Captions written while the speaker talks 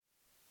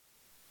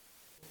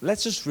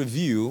let's just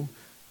review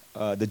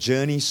the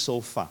journey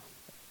so far.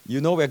 You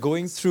know, we're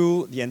going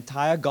through the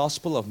entire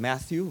Gospel of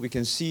Matthew. We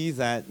can see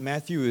that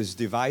Matthew is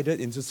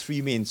divided into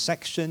three main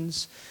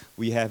sections.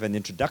 We have an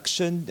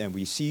introduction, and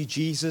we see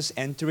Jesus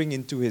entering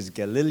into his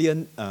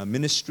Galilean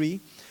ministry.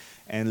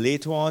 And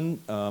later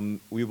on,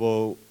 we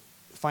will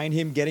find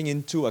him getting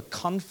into a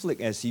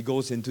conflict as he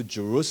goes into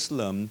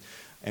Jerusalem.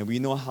 And we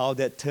know how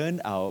that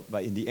turned out,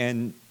 but in the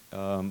end,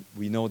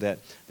 we know that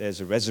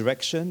there's a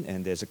resurrection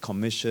and there's a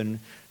commission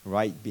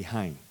right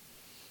behind.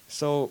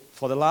 So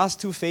for the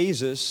last two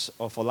phases,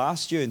 or for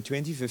last year in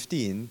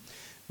 2015,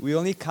 we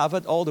only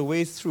covered all the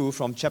way through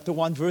from chapter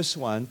 1, verse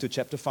 1 to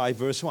chapter 5,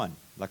 verse 1.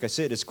 Like I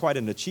said, it's quite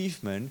an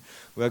achievement.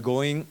 We're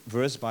going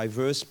verse by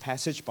verse,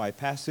 passage by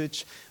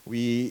passage.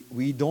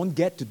 We don't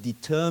get to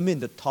determine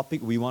the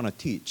topic we want to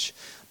teach.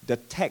 The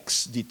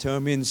text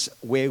determines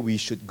where we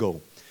should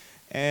go.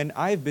 And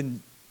I've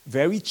been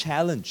very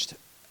challenged.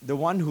 The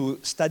one who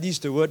studies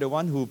the Word, the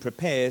one who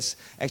prepares,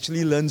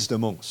 actually learns the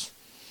most.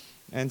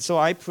 And so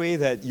I pray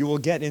that you will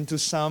get into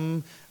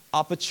some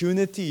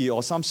opportunity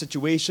or some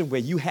situation where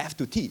you have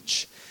to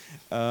teach.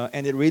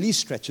 And it really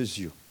stretches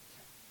you.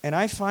 And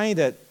I find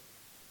that,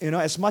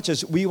 as much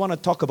as we want to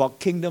talk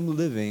about kingdom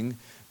living,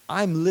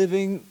 I'm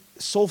living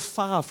so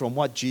far from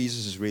what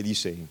Jesus is really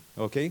saying,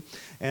 okay?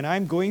 And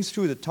I'm going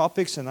through the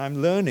topics and I'm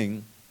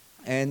learning,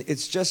 and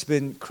it's just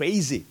been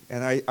crazy.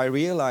 And I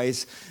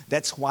realize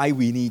that's why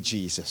we need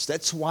Jesus.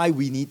 That's why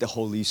we need the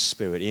Holy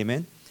Spirit,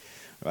 amen?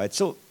 Right,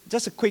 so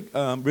just a quick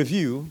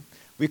review.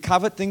 We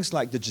covered things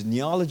like the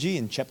genealogy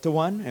in chapter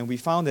 1, and we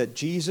found that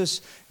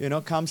Jesus,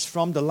 comes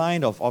from the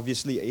line of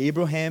obviously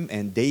Abraham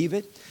and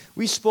David.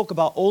 We spoke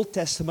about Old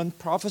Testament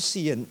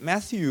prophecy, and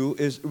Matthew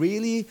is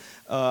really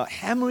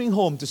hammering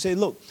home to say,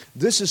 look,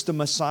 this is the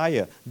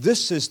Messiah.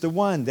 This is the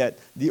one that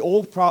the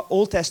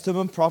Old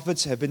Testament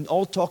prophets have been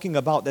all talking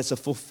about. That's a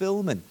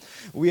fulfillment.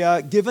 We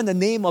are given the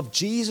name of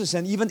Jesus,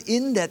 and even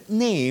in that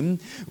name,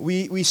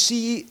 we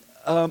see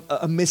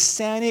a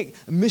messianic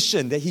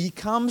mission that he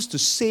comes to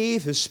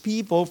save his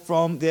people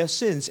from their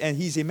sins. And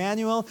he's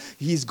Emmanuel.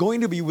 He's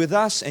going to be with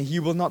us, and he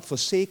will not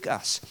forsake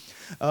us.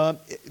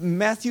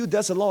 Matthew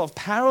does a lot of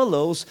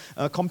parallels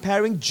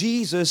comparing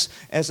Jesus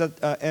as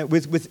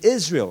with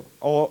Israel,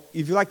 or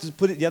if you like to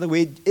put it the other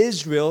way,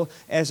 Israel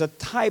as a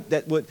type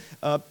that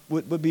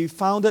would be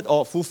founded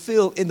or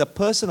fulfilled in the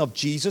person of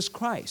Jesus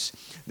Christ.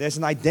 There's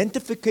an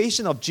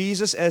identification of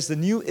Jesus as the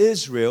new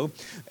Israel,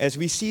 as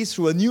we see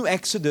through a new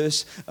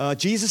Exodus,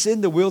 Jesus in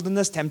the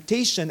wilderness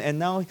temptation, and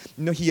now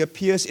he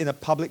appears in a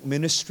public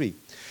ministry.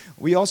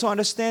 We also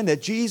understand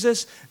that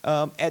Jesus,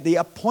 at the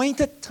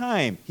appointed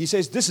time, he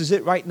says, this is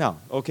it right now,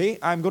 okay?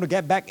 I'm going to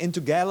get back into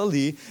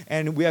Galilee,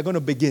 and we are going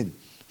to begin.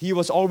 He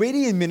was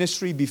already in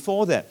ministry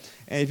before that.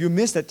 And if you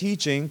missed that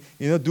teaching,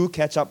 do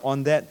catch up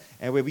on that,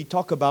 and where we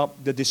talk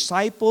about the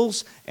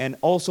disciples and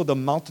also the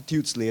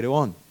multitudes later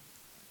on.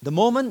 The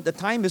moment the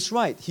time is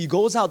right, he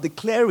goes out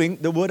declaring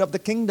the word of the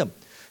kingdom.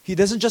 He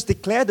doesn't just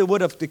declare the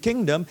word of the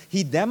kingdom,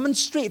 he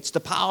demonstrates the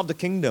power of the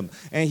kingdom.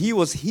 And he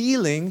was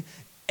healing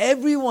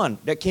everyone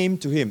that came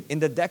to him in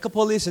the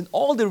Decapolis and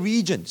all the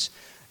regions.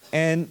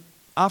 And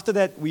after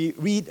that, we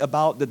read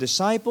about the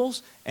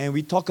disciples and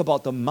we talk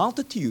about the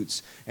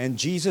multitudes. And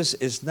Jesus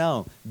is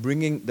now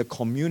bringing the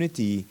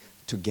community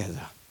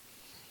together.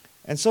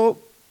 And so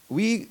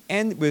we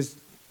end with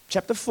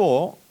chapter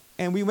 4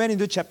 and we went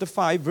into chapter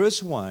 5,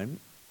 verse 1.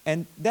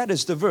 And that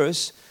is the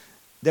verse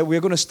that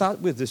we're going to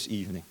start with this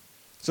evening.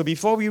 So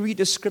before we read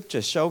the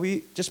scriptures, shall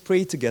we just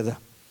pray together?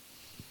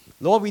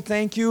 Lord, we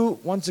thank you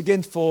once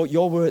again for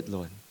your word,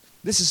 Lord.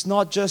 This is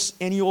not just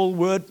any old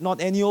word,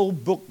 not any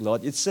old book,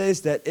 Lord. It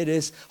says that it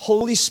is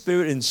Holy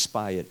Spirit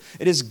inspired.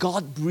 It is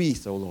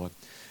God-breathed, oh Lord.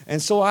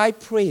 And so I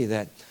pray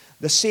that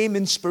the same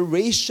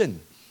inspiration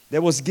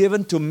that was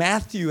given to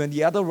Matthew and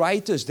the other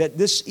writers, that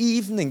this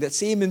evening, that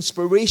same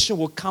inspiration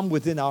will come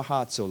within our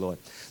hearts, oh Lord.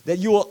 That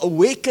you will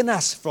awaken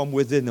us from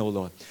within, oh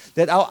Lord.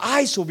 That our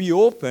eyes will be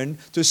open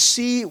to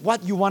see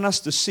what you want us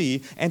to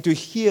see and to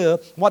hear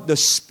what the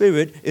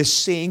Spirit is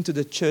saying to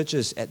the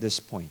churches at this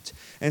point.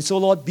 And so,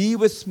 Lord, be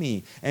with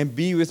me and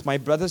be with my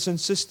brothers and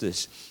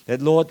sisters.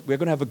 That, Lord, we're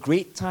going to have a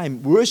great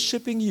time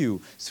worshiping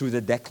you through the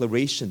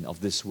declaration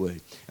of this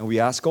word. And we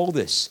ask all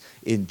this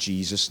in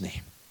Jesus'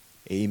 name.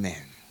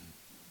 Amen.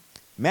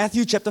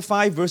 Matthew chapter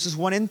 5, verses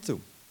 1 and 2.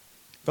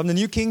 From the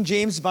New King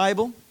James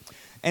Bible.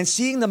 And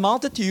seeing the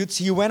multitudes,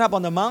 he went up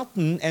on the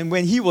mountain, and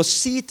when he was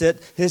seated,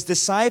 his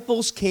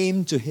disciples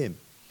came to him.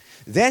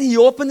 Then he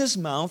opened his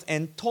mouth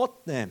and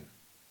taught them,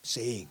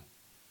 saying.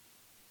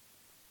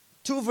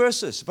 2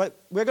 verses, but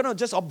we're going to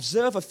just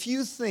observe a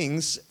few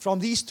things from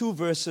these 2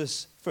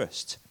 verses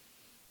first.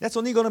 That's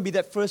only going to be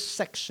that first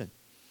section.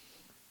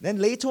 Then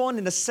later on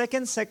in the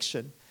second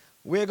section,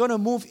 we're going to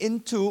move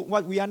into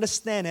what we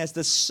understand as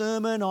the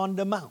Sermon on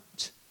the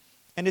Mount.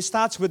 And it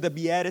starts with the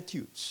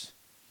Beatitudes.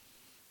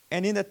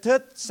 And in the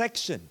third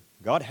section,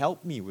 God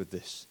help me with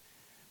this,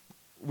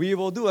 we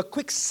will do a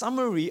quick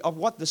summary of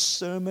what the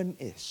sermon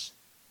is.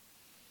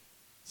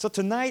 So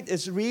tonight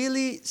is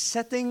really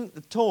setting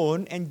the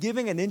tone and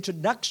giving an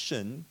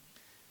introduction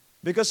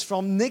Because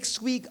from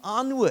next week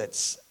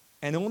onwards,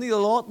 and only the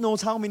Lord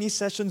knows how many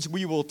sessions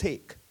we will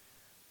take,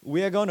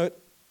 we are going to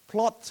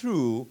plot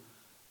through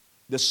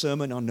the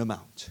Sermon on the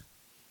Mount.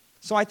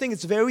 So I think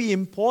it's very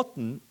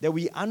important that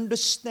we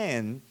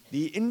understand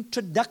the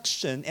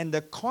introduction and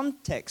the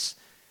context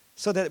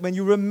so that when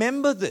you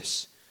remember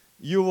this,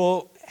 you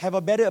will have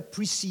a better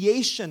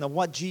appreciation of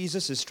what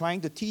Jesus is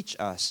trying to teach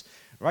us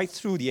right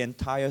through the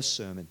entire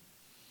sermon.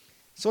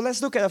 So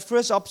let's look at a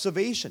first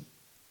observation.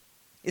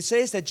 It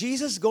says that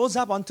Jesus goes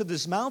up onto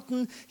this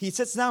mountain, he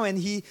sits down and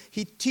he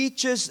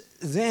teaches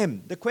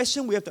them. The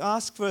question we have to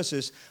ask first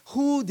is,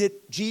 who did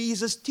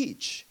Jesus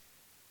teach?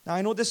 Now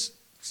I know this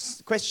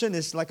question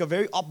is like a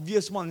very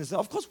obvious one.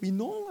 Of course we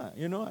know,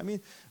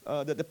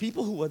 the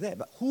people who were there,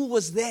 but who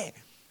was there?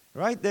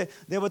 Right?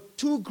 There were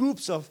two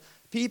groups of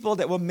people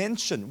that were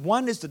mentioned.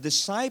 One is the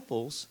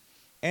disciples,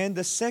 and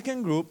the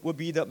second group would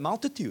be the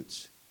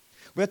multitudes.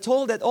 We're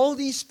told that all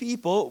these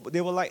people,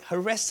 they were like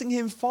harassing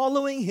him,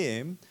 following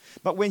him,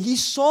 but when he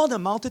saw the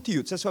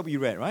multitudes, that's what we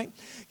read, right?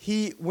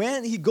 He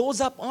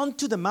goes up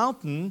onto the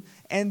mountain,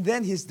 and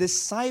then his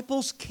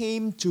disciples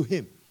came to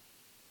him.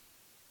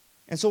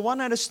 And so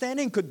one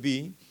understanding could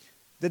be,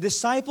 the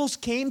disciples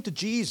came to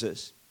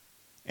Jesus,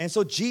 and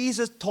so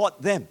Jesus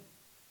taught them.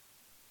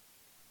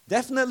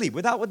 Definitely,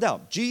 without a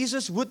doubt,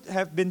 Jesus would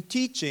have been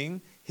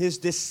teaching his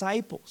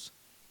disciples.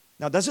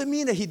 Now, does it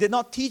mean that he did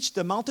not teach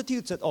the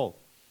multitudes at all?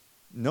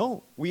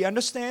 No, we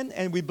understand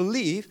and we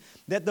believe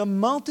that the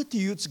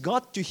multitudes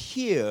got to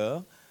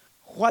hear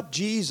what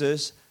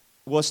Jesus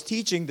was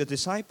teaching the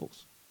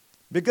disciples.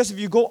 Because if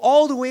you go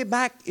all the way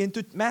back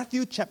into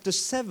Matthew chapter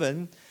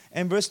 7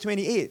 and verse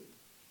 28,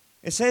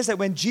 it says that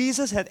when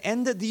Jesus had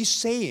ended these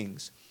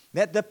sayings,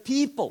 that the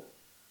people,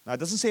 now it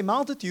doesn't say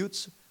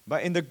multitudes,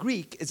 but in the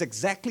Greek it's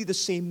exactly the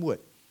same word.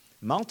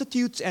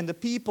 Multitudes and the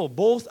people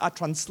both are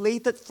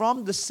translated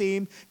from the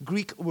same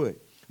Greek word.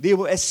 They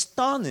were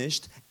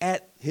astonished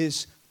at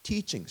his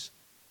teachings.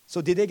 So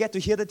did they get to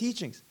hear the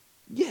teachings?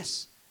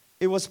 Yes.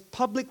 It was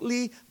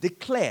publicly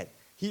declared.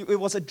 It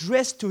was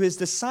addressed to his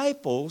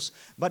disciples,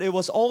 but it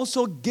was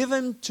also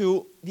given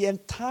to the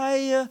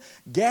entire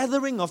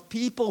gathering of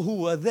people who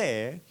were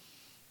there,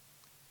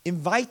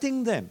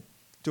 inviting them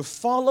to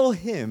follow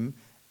him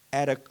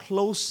at a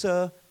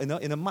closer,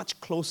 in a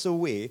much closer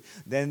way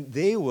than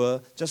they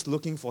were just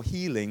looking for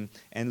healing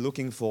and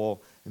looking for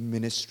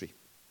ministry.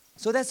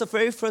 So that's the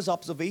very first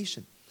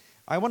observation.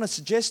 I want to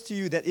suggest to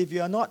you that if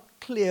you are not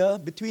clear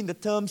between the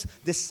terms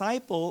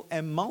disciple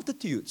and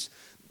multitudes,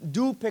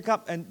 do pick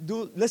up and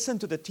do listen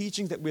to the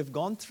teachings that we've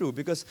gone through,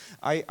 because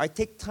I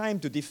take time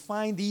to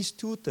define these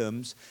two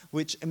terms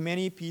which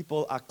many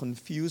people are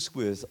confused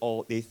with,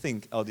 or they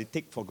think or they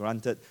take for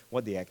granted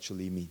what they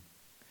actually mean.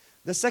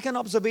 The second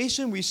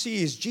observation we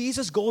see is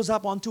Jesus goes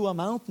up onto a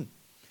mountain.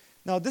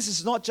 Now this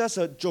is not just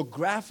a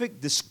geographic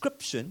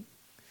description,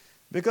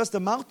 because the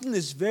mountain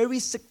is very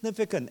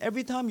significant.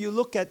 Every time you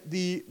look at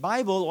the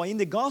Bible or in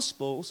the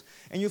Gospels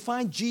and you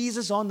find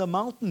Jesus on the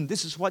mountain,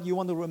 this is what you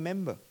want to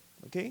remember.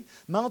 Okay?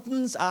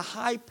 Mountains are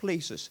high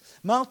places.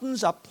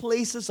 Mountains are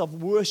places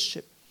of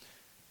worship.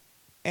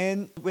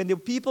 And when the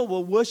people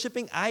were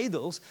worshiping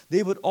idols,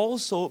 they would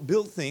also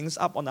build things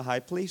up on the high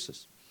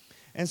places.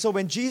 And so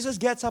when Jesus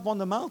gets up on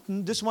the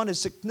mountain, this one is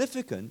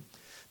significant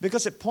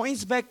because it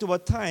points back to a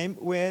time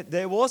where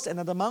there was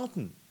another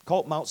mountain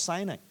called Mount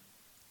Sinai.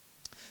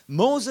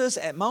 Moses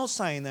at Mount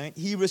Sinai,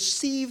 he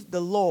received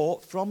the law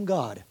from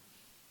God.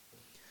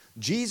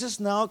 Jesus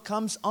now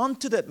comes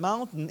onto that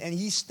mountain and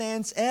he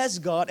stands as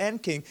God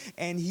and King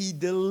and he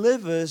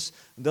delivers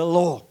the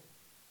law.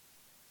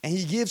 And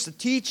he gives the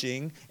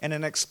teaching and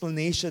an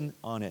explanation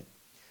on it.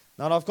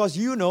 Now, of course,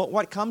 you know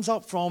what comes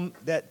out from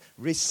that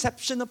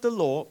reception of the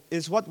law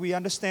is what we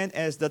understand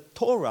as the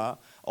Torah,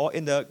 or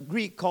in the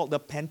Greek called the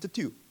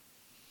Pentateuch.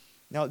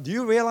 Now, do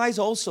you realize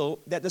also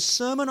that the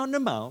Sermon on the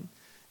Mount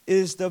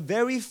is the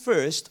very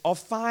first of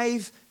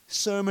 5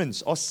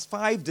 sermons or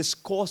 5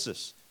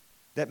 discourses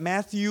that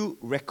Matthew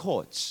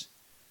records?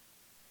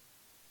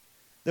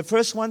 The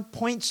first one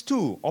points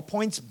to or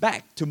points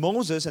back to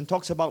Moses and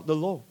talks about the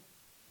law.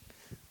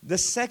 The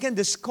second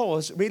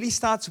discourse really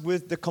starts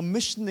with the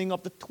commissioning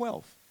of the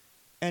 12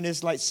 and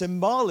is like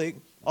symbolic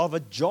of a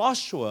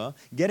Joshua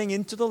getting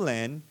into the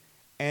land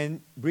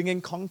and bringing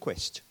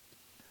conquest.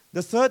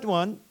 The third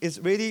one is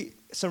really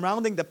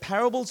surrounding the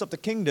parables of the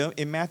kingdom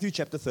in Matthew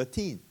chapter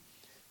 13.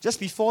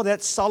 Just before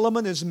that,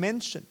 Solomon is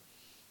mentioned.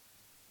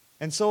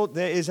 And so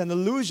there is an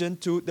allusion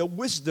to the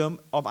wisdom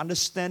of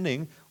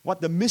understanding what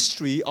the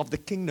mystery of the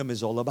kingdom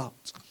is all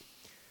about.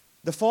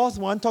 The fourth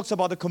one talks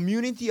about the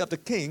community of the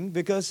king,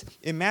 because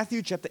in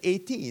Matthew chapter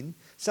 18,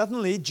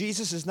 suddenly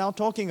Jesus is now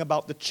talking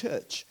about the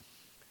church,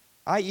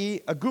 i.e.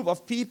 a group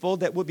of people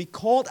that would be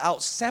called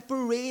out,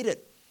 separated.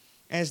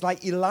 And it's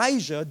like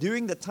Elijah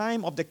during the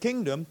time of the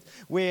kingdom,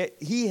 where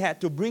he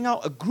had to bring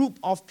out a group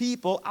of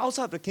people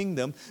outside the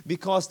kingdom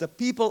because the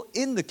people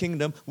in the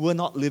kingdom were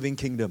not living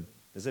kingdom.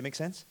 Does that make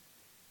sense?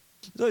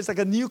 So it's like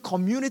a new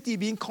community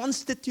being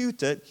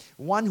constituted,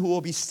 one who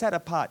will be set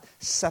apart,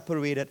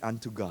 separated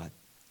unto God.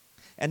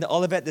 And the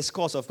Olivet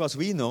Discourse, of course,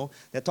 we know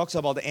that talks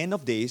about the end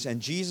of days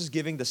and Jesus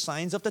giving the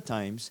signs of the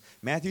times,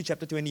 Matthew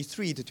chapter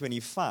 23 to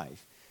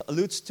 25.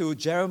 Alludes to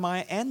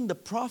Jeremiah and the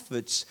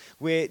prophets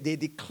where they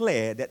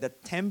declare that the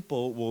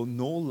temple will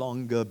no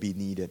longer be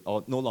needed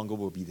or no longer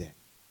will be there.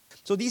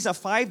 So these are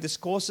 5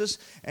 discourses,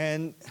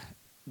 and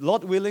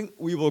Lord willing,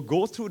 we will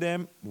go through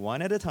them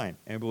one at a time,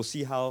 and we'll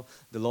see how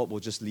the Lord will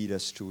just lead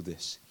us through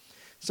this.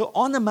 So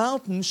on the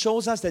mountain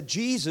shows us that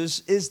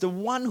Jesus is the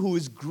one who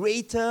is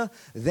greater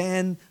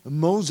than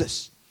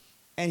Moses.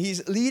 And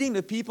he's leading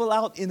the people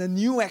out in a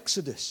new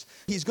exodus.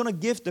 He's going to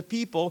give the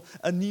people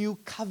a new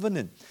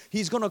covenant.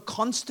 He's going to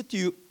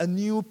constitute a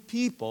new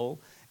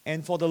people.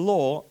 And for the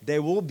law,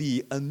 there will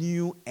be a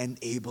new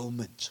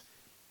enablement.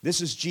 This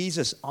is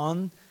Jesus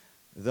on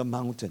the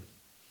mountain.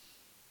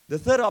 The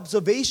third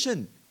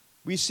observation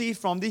we see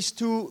from these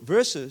 2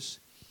 verses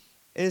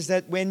is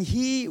that when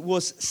he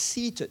was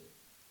seated.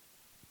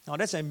 Now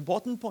that's an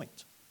important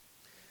point.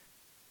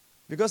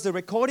 Because the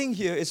recording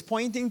here is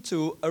pointing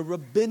to a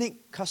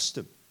rabbinic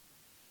custom.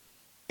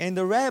 And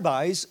the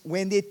rabbis,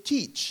 when they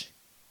teach,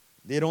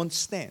 they don't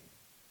stand.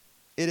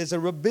 It is a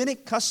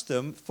rabbinic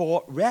custom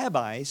for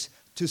rabbis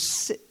to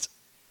sit.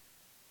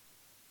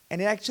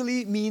 And it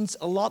actually means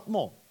a lot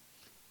more.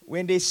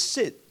 When they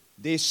sit,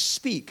 they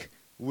speak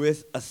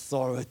with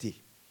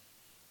authority.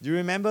 Do you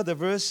remember the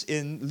verse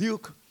in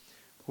Luke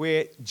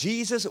where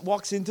Jesus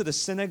walks into the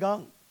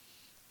synagogue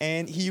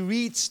and he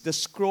reads the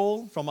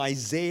scroll from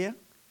Isaiah?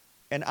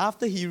 And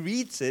after he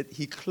reads it,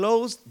 he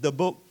closed the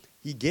book,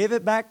 he gave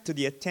it back to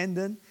the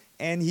attendant,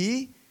 and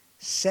he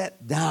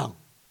sat down.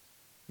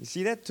 You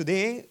see that?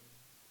 Today,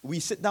 we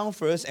sit down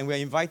first, and we're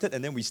invited,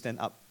 and then we stand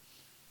up.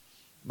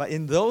 But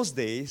in those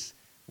days,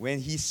 when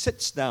he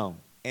sits down,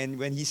 and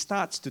when he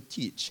starts to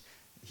teach,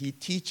 he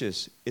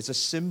teaches. It's a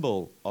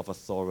symbol of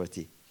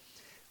authority.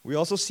 We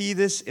also see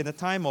this in the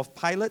time of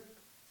Pilate.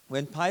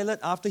 When Pilate,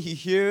 after he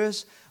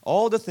hears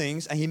all the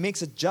things, and he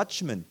makes a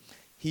judgment,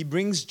 he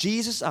brings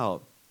Jesus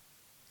out,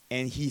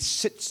 and he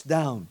sits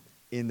down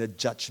in the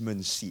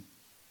judgment seat.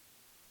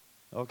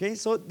 Okay,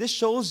 so this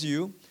shows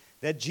you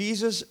that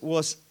Jesus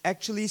was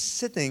actually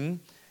sitting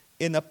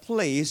in a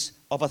place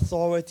of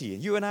authority.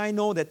 You and I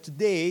know that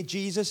today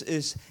Jesus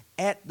is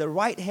at the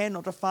right hand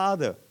of the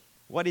Father.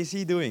 What is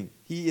he doing?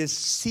 He is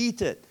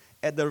seated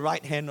at the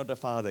right hand of the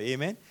Father.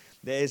 Amen?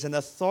 There is an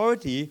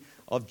authority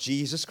of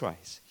Jesus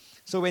Christ.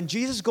 So when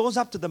Jesus goes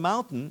up to the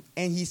mountain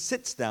and he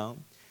sits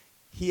down,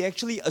 he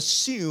actually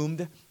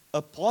assumed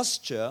a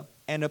posture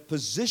and a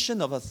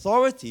position of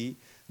authority,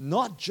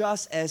 not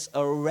just as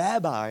a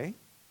rabbi,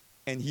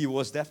 and he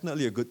was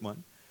definitely a good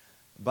one,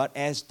 but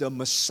as the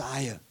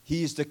Messiah.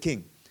 He is the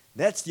king.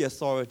 That's the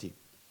authority.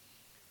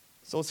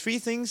 So 3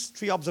 things,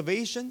 3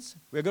 observations.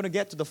 We're going to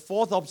get to the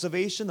 4th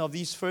observation of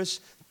these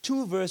first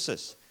 2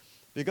 verses,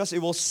 because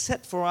it will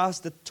set for us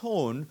the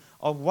tone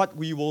of what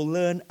we will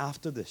learn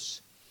after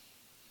this.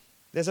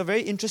 There's a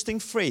very interesting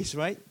phrase,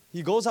 right?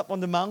 He goes up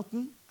on the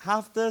mountain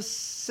after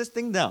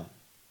sitting down.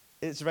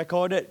 It's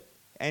recorded.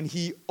 And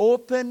he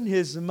opened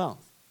his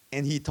mouth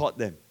and he taught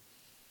them.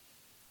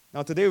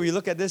 Now today we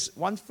look at this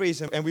one phrase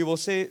and we will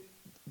say,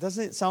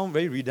 doesn't it sound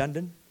very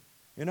redundant?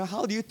 You know,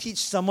 how do you teach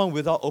someone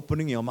without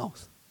opening your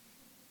mouth?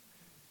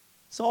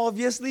 So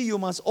obviously you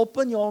must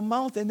open your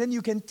mouth and then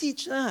you can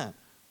teach.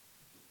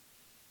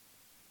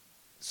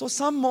 So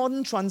some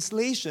modern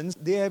translations,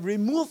 they have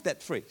removed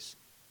that phrase.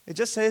 It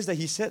just says that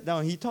he sat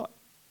down and he taught.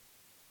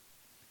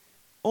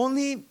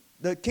 Only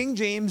the King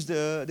James,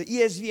 the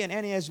ESV and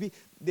NASB,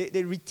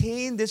 they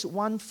retain this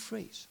one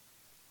phrase.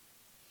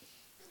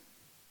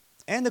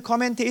 And the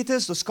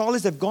commentators, the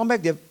scholars, they've gone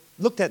back, they've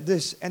looked at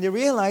this, and they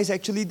realize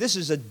actually this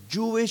is a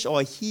Jewish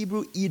or a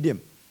Hebrew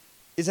idiom.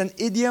 It's an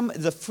idiom,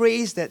 it's a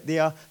phrase that they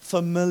are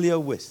familiar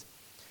with.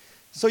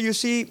 So you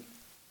see,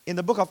 in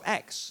the book of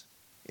Acts,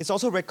 it's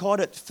also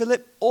recorded,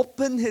 Philip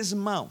opened his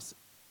mouth,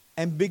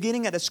 and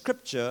beginning at the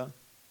scripture,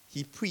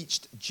 he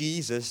preached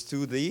Jesus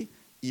to the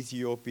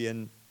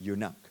Ethiopian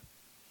eunuch.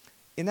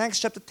 In Acts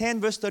chapter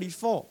 10, verse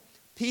 34,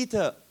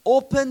 Peter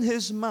opened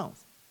his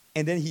mouth,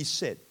 and then he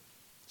said.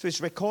 So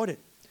it's recorded.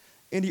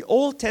 In the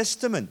Old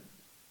Testament,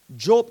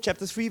 Job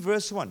chapter 3,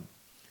 verse 1.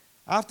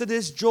 After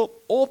this, Job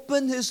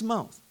opened his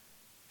mouth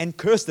and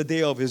cursed the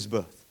day of his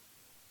birth.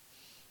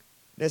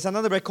 There's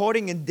another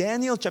recording in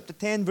Daniel chapter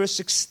 10, verse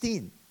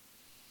 16.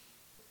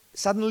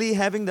 Suddenly,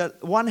 having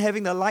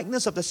the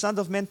likeness of the Son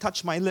of Man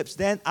touched my lips.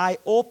 Then I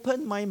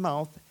opened my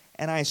mouth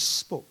and I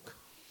spoke.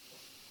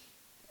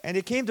 And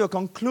they came to a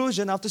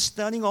conclusion after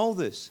studying all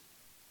this,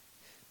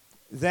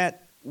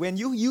 that when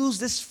you use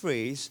this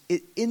phrase,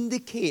 it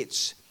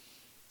indicates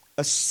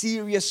a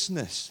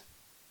seriousness,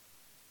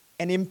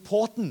 an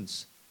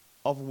importance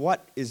of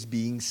what is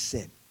being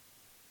said.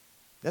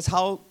 That's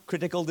how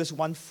critical this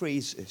one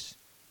phrase is.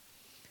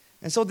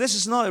 And so this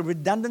is not a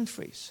redundant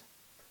phrase,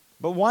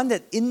 but one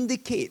that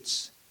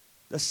indicates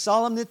the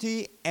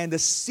solemnity and the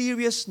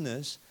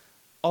seriousness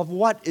of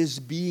what is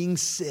being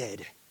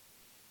said.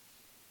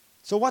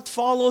 So what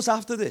follows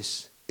after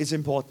this is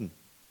important.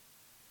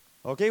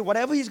 Okay,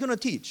 whatever he's going to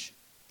teach,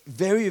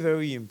 very,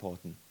 very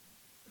important.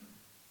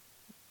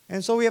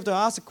 And so we have to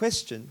ask the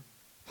question,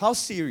 how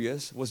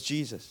serious was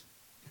Jesus?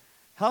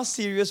 How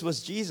serious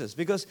was Jesus?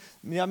 Because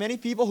there are many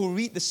people who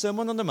read the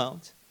Sermon on the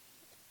Mount.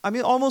 I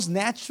mean, almost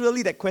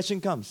naturally that question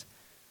comes.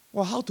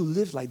 Well, how to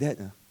live like that?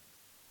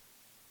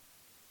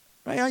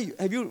 Right?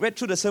 Have you read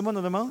through the Sermon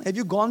on the Mount? Have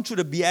you gone through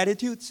the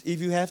Beatitudes? If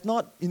you have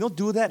not,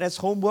 do that as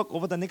homework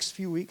over the next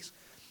few weeks.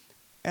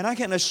 And I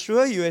can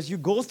assure you, as you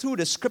go through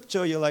the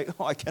scripture, you're like,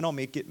 oh, I cannot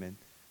make it, man.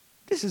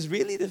 This is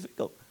really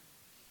difficult.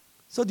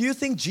 So do you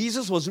think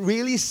Jesus was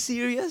really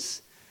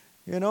serious?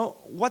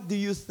 What do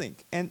you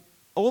think? And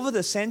over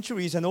the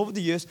centuries and over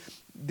the years,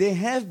 there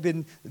have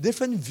been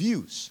different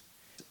views.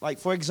 Like,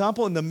 for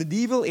example, in the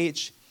medieval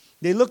age,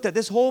 they looked at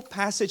this whole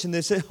passage and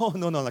they said, oh,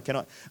 no, I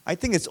cannot. I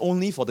think it's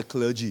only for the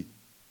clergy.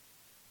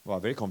 Wow,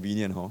 very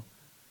convenient, huh?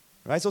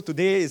 Right? So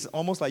today it's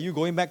almost like you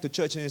going back to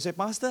church and you say,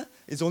 Pastor,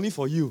 it's only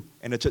for you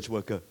and the church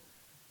worker.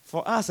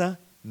 For us,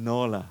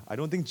 no. I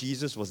don't think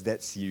Jesus was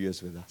that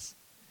serious with us.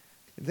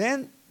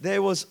 Then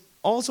there was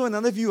also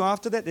another view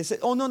after that. They said,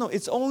 oh, no,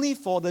 it's only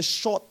for the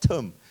short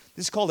term.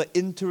 This is called the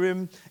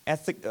interim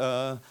ethic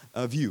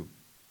view.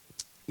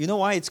 You know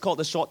why it's called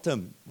the short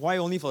term? Why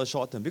only for the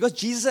short term? Because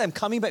Jesus said, I'm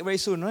coming back very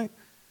soon, right?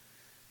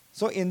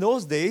 So in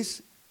those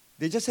days,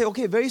 they just say,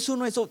 okay, very soon,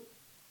 right? So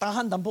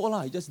tahan tampok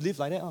lah. You just live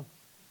like that.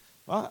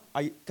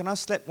 I cannot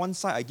slap one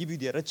side, I give you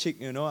the other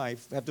cheek, I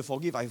have to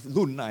forgive. I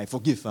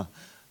forgive. I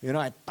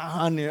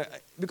tahan.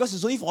 Because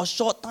it's only for a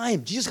short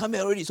time. Jesus come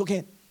back already, it's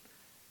okay.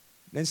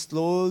 Then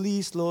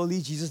slowly,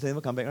 Jesus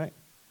never come back, right?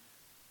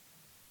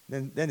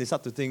 Then they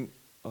start to think,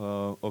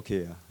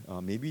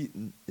 maybe,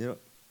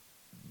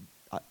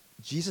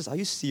 Jesus, are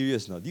you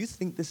serious now? Do you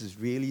think this is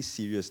really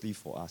seriously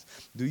for us?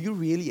 Do you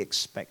really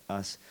expect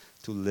us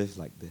to live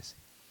like this?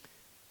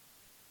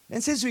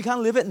 And since we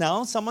can't live it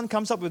now, someone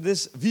comes up with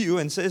this view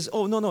and says,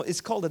 oh, no,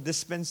 it's called the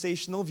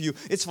dispensational view.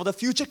 It's for the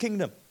future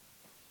kingdom.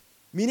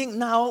 Meaning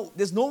now,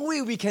 there's no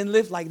way we can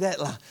live like that.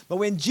 But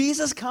when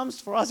Jesus comes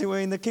for us and we're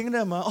in the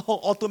kingdom,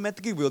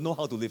 automatically we'll know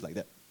how to live like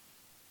that.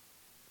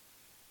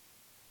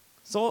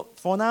 So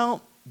for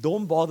now,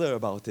 don't bother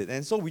about it.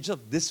 And so we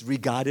just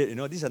disregard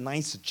it. These are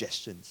nice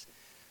suggestions.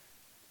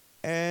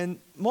 And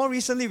more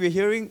recently, we're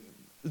hearing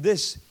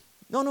this.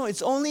 No,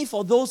 it's only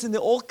for those in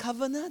the old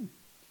covenant.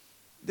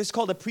 This is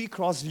called the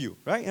pre-cross view,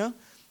 right?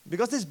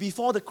 Because this is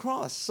before the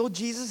cross. So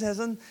Jesus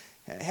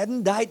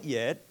hadn't died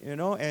yet,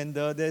 and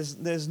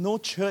there's no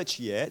church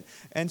yet.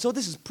 And so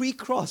this is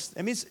pre-cross.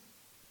 That means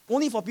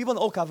only for people in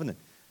the old covenant.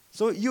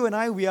 So you and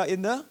I, we are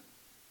in the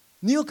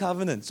new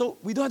covenant. So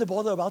we don't have to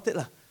bother about it.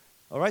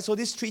 All right, so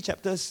these 3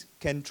 chapters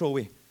can throw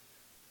away.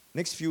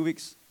 Next few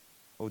weeks,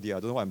 oh dear, I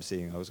don't know what I'm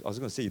saying. I was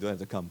going to say you don't have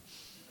to come.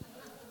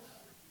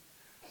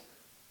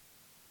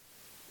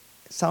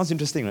 Sounds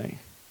interesting, right?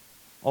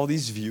 All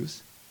these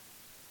views.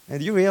 And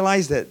do you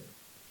realize that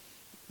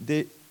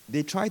they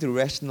try to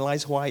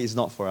rationalize why it's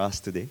not for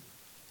us today?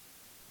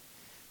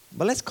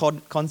 But let's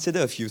consider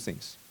a few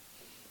things.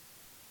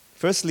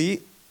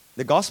 Firstly,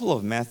 the Gospel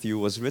of Matthew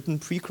was written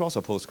pre-cross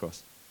or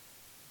post-cross?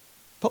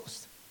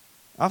 Post.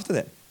 After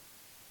that.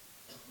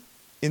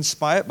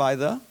 Inspired by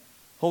the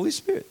Holy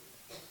Spirit.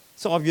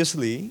 So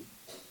obviously,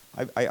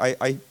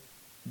 I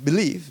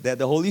believe that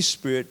the Holy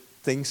Spirit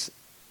thinks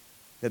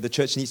that the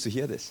church needs to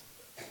hear this.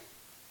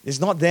 It's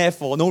not there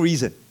for no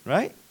reason,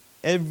 right?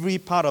 Every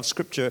part of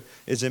Scripture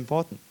is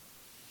important.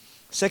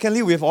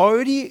 Secondly, we've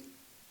already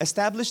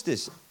established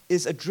this.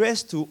 It's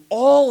addressed to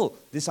all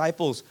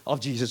disciples of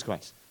Jesus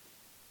Christ.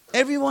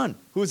 Everyone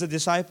who is a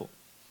disciple.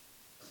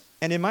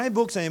 And in my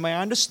books and in my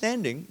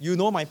understanding, you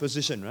know my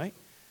position, right?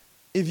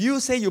 If you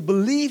say you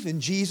believe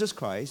in Jesus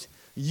Christ,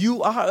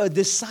 you are a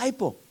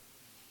disciple.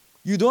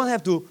 You don't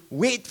have to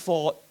wait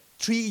for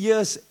 3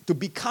 years to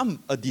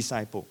become a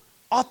disciple.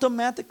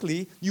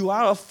 Automatically, you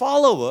are a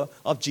follower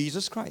of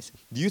Jesus Christ.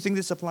 Do you think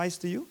this applies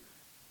to you?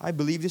 I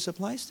believe this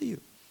applies to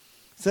you.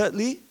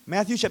 Thirdly,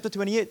 Matthew chapter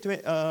 28,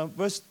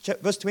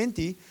 verse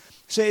 20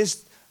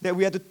 says that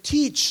we have to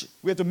teach,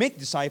 we have to make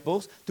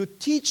disciples, to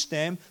teach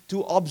them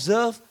to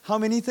observe how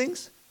many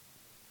things?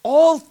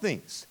 All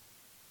things.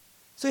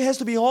 So it has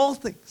to be all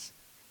things.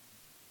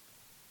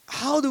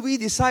 How do we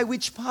decide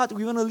which part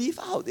we want to leave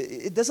out?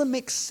 It doesn't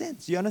make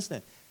sense, you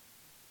understand?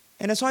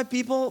 And that's why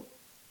people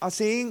are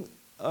saying,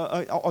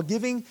 or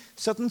giving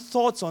certain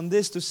thoughts on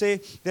this to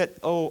say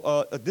that,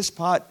 this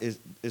part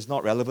is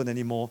not relevant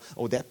anymore,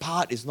 or that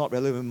part is not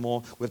relevant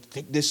anymore, we have to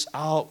take this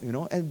out,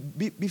 and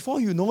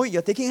before you know it,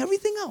 you're taking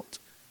everything out,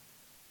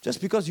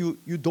 just because you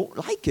don't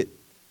like it.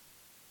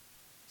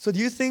 So do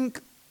you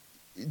think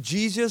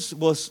Jesus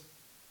was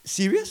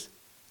serious?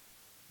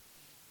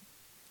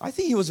 I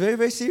think he was very,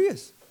 very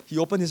serious. He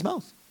opened his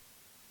mouth.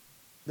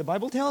 The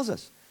Bible tells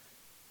us,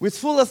 with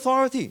full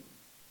authority,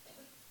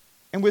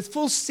 and with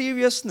full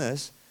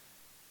seriousness,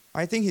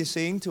 I think he's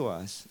saying to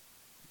us,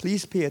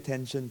 please pay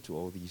attention to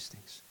all these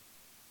things.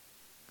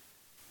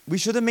 We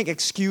shouldn't make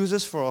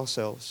excuses for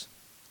ourselves.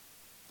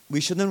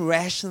 We shouldn't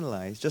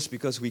rationalize just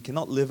because we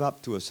cannot live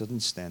up to a certain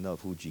standard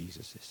of who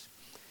Jesus is.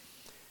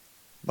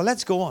 But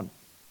let's go on.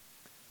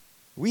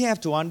 We have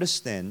to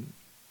understand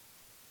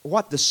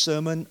what the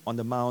Sermon on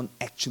the Mount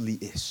actually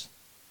is.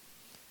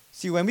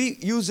 See, when we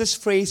use this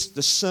phrase,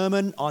 the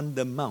Sermon on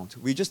the Mount,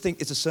 we just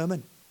think it's a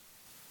sermon.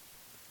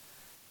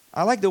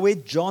 I like the way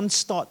John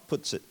Stott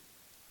puts it.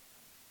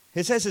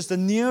 He says it's the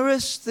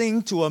nearest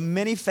thing to a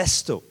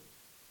manifesto.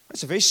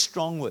 That's a very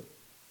strong word.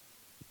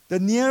 The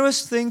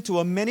nearest thing to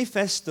a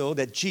manifesto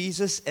that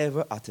Jesus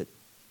ever uttered.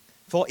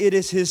 For it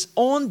is his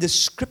own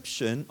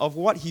description of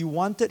what he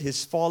wanted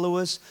his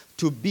followers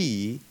to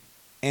be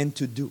and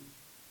to do.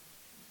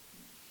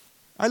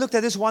 I looked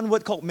at this one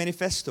word called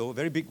manifesto, a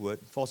very big word,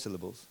 4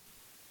 syllables.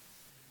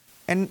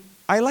 And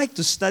I like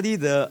to study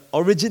the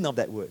origin of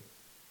that word.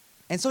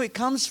 And so it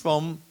comes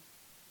from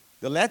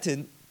the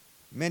Latin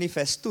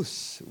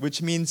manifestus,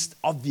 which means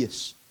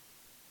obvious,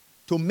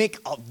 to make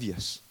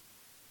obvious.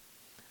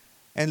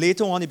 And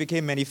later on it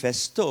became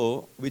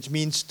manifesto, which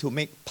means to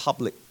make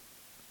public.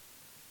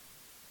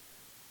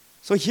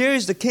 So here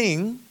is the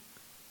king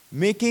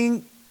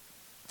making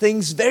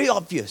things very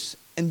obvious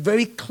and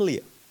very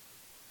clear.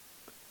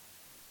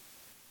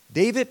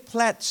 David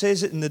Platt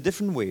says it in a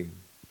different way.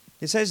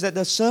 He says that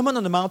the Sermon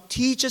on the Mount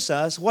teaches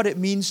us what it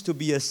means to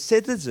be a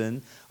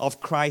citizen of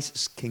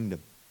Christ's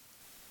kingdom.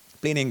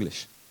 Plain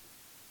English.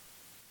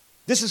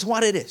 This is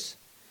what it is.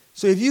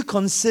 So if you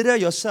consider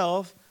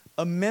yourself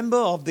a member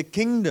of the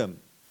kingdom,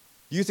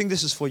 you think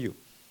this is for you.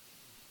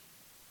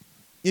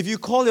 If you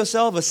call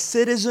yourself a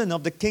citizen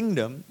of the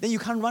kingdom, then you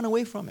can't run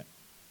away from it.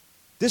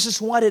 This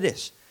is what it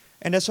is.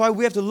 And that's why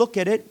we have to look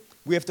at it,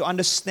 we have to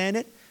understand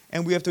it,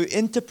 and we have to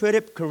interpret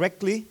it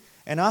correctly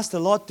and ask the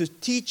Lord to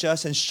teach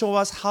us and show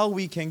us how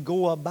we can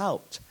go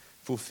about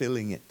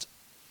fulfilling it.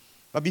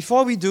 But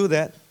before we do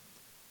that,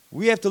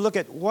 we have to look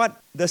at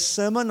what the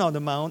Sermon on the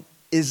Mount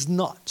is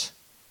not.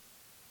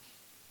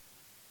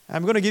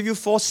 I'm going to give you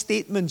 4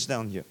 statements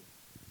down here.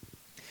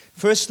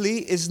 Firstly,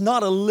 it's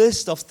not a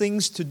list of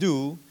things to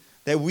do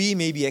that we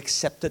may be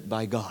accepted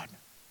by God.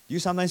 Do you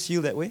sometimes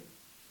feel that way?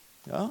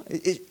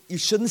 You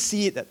shouldn't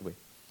see it that way.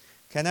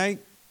 Can I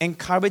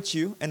encourage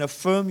you and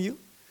affirm you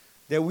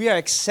that we are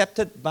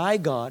accepted by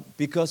God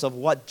because of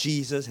what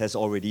Jesus has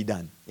already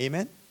done?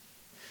 Amen?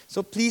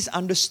 So please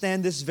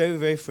understand this very,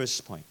 very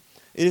first point.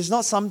 It is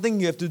not something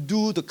you have to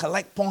do to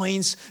collect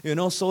points,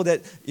 so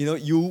that,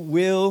 you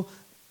will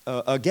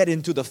get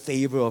into the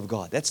favor of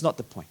God. That's not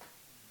the point.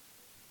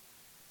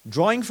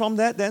 Drawing from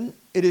that, then,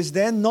 it is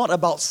then not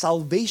about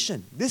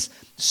salvation. This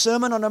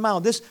Sermon on the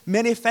Mount, this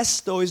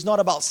manifesto is not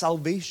about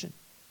salvation.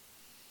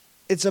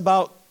 It's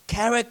about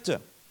character.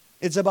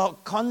 It's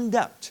about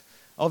conduct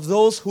of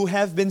those who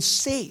have been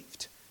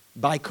saved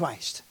by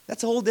Christ.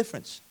 That's a whole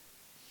difference.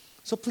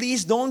 So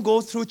please don't go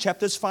through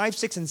chapters 5,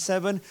 6, and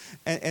 7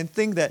 and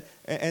think that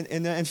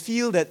and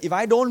feel that if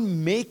I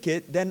don't make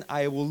it, then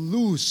I will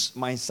lose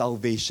my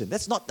salvation.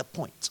 That's not the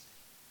point.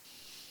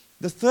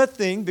 The third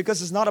thing,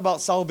 because it's not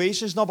about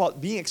salvation, it's not about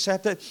being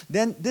accepted,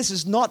 then this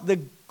is not the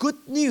good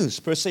news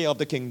per se of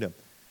the kingdom.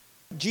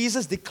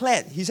 Jesus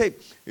declared, he said,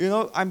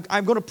 I'm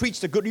going to preach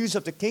the good news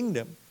of the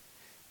kingdom.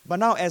 But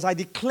now as I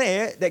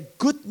declare that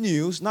good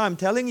news, now I'm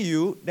telling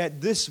you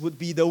that this would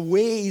be the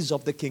ways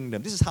of the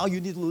kingdom. This is how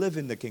you need to live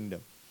in the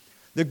kingdom.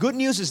 The good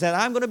news is that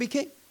I'm going to be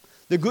king.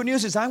 The good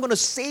news is I'm going to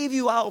save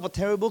you out of a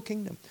terrible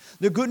kingdom.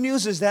 The good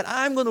news is that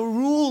I'm going to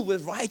rule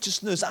with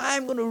righteousness.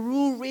 I'm going to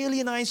rule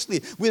really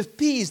nicely with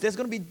peace. There's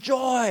going to be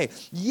joy.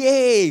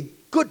 Yay!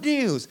 Good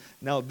news.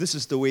 Now this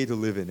is the way to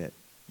live in it.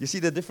 You see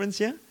the difference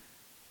here?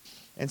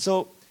 And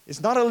so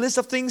it's not a list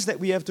of things that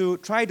we have to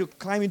try to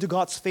climb into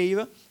God's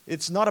favor.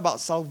 It's not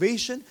about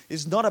salvation.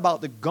 It's not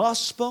about the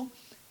gospel.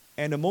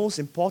 And the most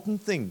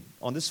important thing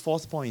on this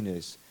 4th point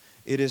is,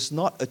 it is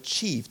not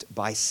achieved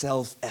by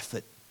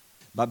self-effort,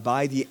 but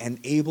by the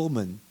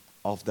enablement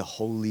of the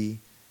Holy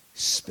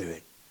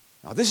Spirit.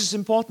 Now this is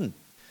important,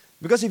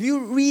 because if you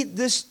read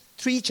these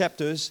 3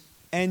 chapters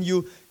and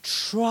you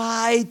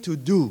try to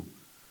do,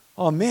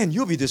 oh man,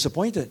 you'll be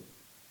disappointed.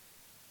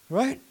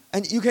 Right?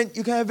 And you can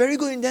have very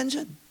good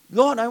intention.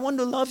 Lord, I want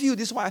to love you.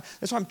 That's why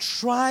I'm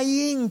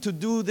trying to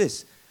do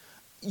this.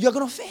 You're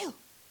going to fail.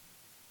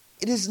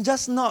 It is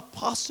just not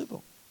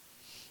possible.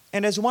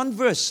 And there's one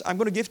verse I'm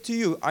going to give to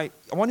you. I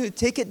want you to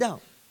take it down.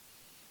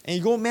 And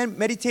you go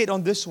meditate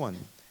on this one.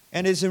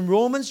 And it's in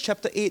Romans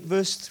chapter 8,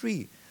 verse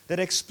 3, that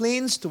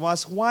explains to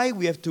us why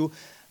we have to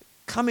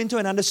come into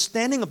an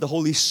understanding of the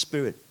Holy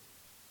Spirit.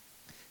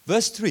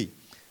 Verse 3,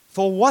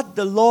 for what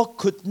the law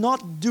could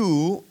not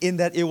do in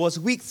that it was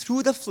weak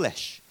through the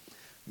flesh,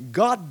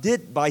 God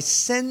did by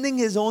sending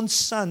His own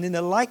Son in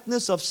the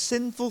likeness of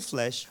sinful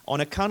flesh.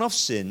 On account of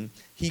sin,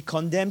 He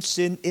condemned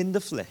sin in the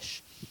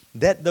flesh,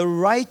 that the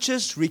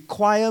righteous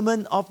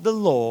requirement of the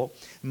law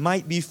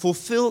might be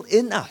fulfilled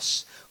in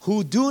us,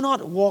 who do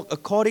not walk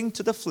according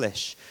to the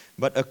flesh,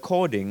 but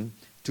according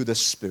to the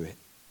Spirit.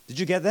 Did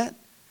you get that?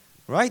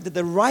 Right? That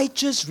the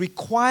righteous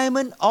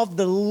requirement of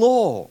the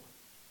law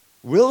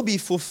will be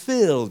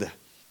fulfilled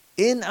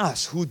in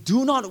us, who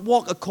do not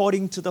walk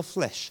according to the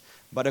flesh,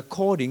 but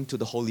according to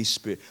the Holy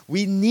Spirit.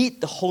 We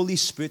need the Holy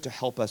Spirit to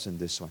help us in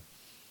this one.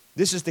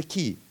 This is the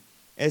key.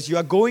 As you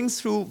are going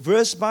through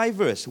verse by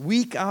verse,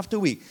 week after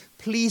week,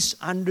 please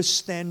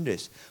understand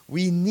this.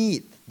 We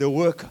need the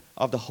work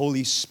of the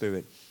Holy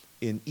Spirit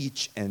in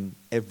each and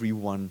every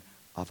one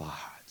of our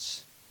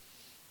hearts.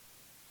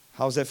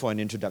 How's that for an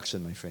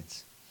introduction, my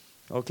friends?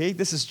 Okay,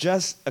 this is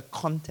just a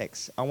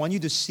context. I want you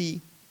to see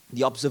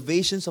the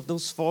observations of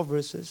those 4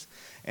 verses.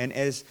 And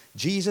as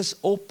Jesus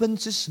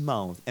opens his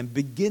mouth and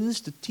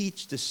begins to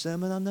teach the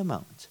Sermon on the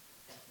Mount,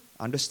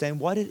 understand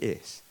what it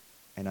is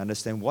and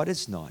understand what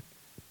it's not,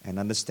 and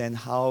understand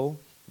how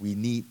we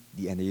need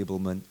the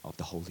enablement of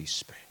the Holy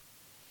Spirit.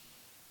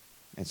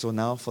 And so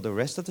now, for the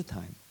rest of the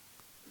time,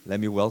 let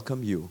me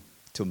welcome you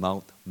to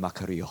Mount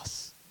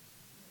Makarios.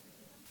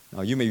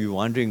 Now, you may be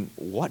wondering,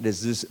 what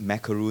is this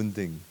macaroon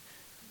thing?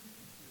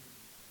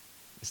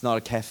 It's not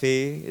a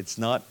cafe. It's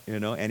not,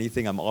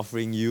 anything I'm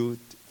offering you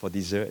for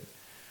dessert.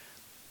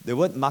 The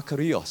word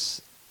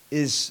Makarios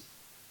is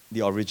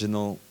the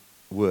original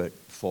word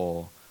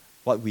for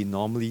what we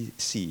normally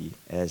see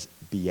as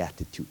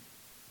beatitude.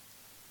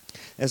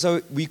 And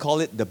so we call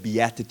it the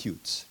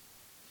Beatitudes.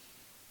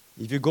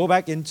 If you go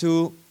back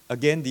into,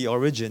 again, the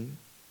origin,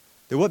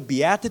 the word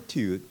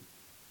beatitude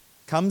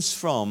comes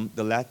from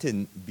the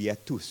Latin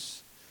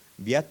beatus.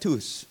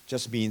 Beatus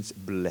just means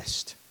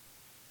blessed.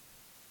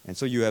 And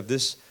so you have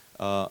this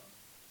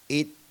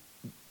 8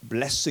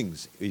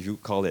 blessings, if you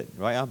call it,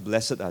 right?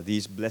 Blessed are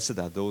these, blessed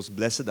are those,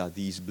 blessed are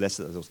these,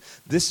 blessed are those.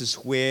 This is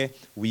where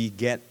we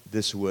get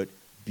this word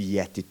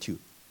beatitude.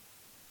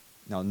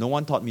 Now, no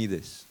one taught me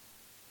this,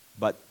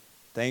 but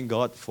thank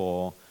God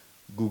for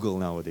Google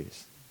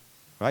nowadays,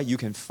 right? You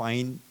can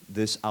find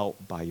this out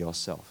by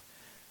yourself.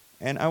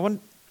 And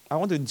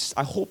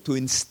I hope to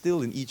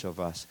instill in each of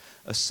us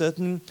a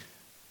certain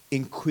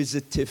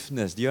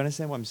inquisitiveness. Do you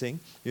understand what I'm saying?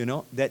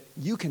 That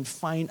you can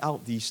find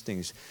out these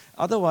things.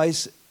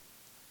 Otherwise,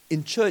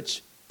 in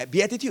church,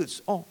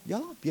 Beatitudes. Oh,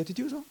 yeah,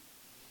 Beatitudes. Oh.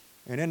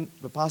 And then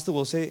the pastor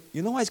will say,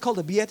 you know why it's called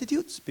the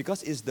Beatitudes?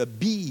 Because it's the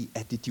be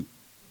attitude.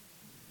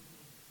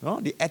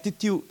 The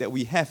attitude that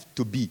we have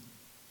to be.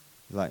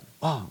 Like,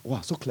 wow,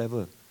 so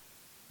clever.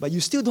 But you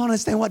still don't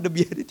understand what the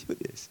Beatitude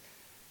is.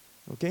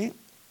 Okay?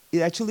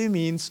 It actually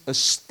means a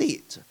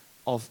state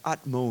of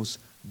utmost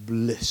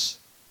bliss.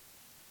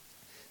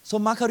 So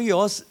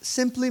Makarios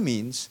simply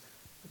means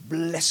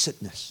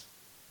blessedness.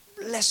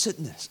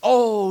 Blessedness.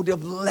 Oh, the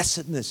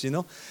blessedness,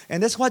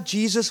 And that's what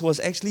Jesus was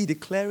actually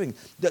declaring.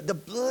 The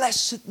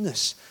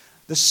blessedness.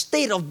 The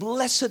state of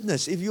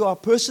blessedness. If you are a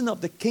person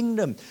of the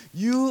kingdom,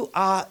 you've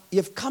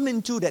come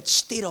into that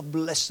state of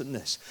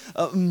blessedness.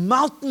 A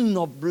mountain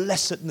of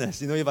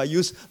blessedness. If I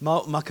use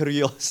Mount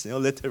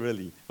Makarios,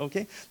 literally.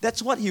 Okay?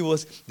 That's what he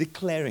was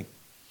declaring.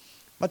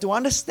 But to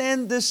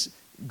understand this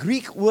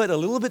Greek word a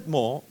little bit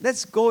more,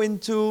 let's go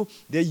into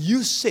their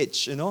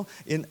usage,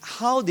 in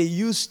how they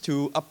used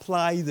to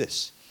apply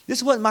this.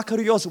 This word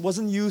Makarios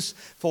wasn't used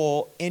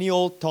for any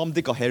old Tom,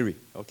 Dick, or Harry,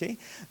 okay?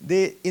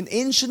 In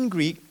ancient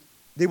Greek,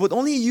 they would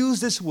only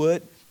use this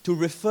word to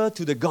refer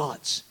to the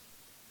gods.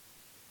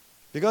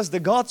 Because the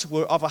gods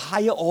were of a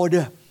higher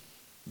order.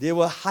 They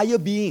were higher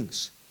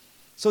beings.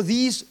 So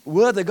these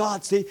were the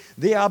gods.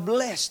 They are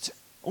blessed.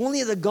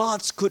 Only the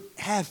gods could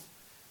have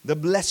the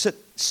blessed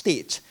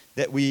state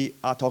that we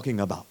are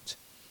talking about.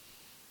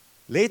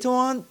 Later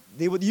on,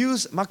 they would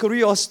use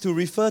Makarios to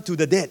refer to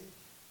the dead.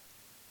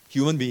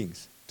 Human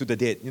beings, to the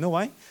dead. You know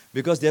why?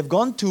 Because they have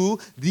gone to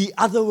the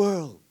other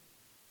world.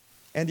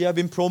 And they have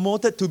been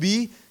promoted to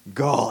be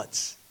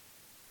gods.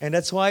 And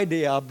that's why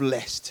they are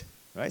blessed.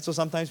 Right? So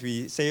sometimes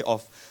we say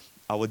of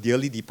our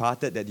dearly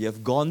departed that they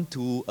have gone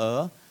to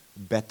a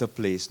better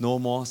place. No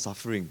more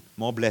suffering.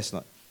 More blessed,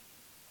 not?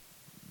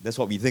 That's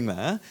what we think.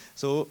 Huh?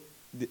 So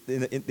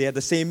they have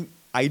the same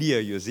idea,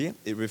 you see.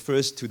 It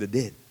refers to the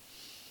dead.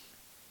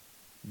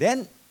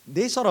 Then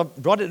they sort of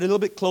brought it a little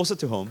bit closer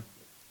to home.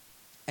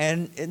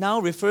 And it now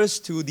refers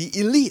to the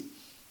elite,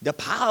 the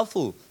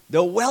powerful,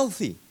 the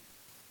wealthy.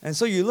 And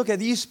so you look at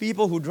these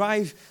people who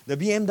drive the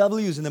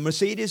BMWs and the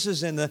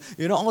Mercedeses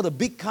and all the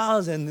big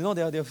cars, and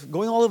they're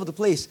going all over the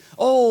place.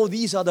 Oh,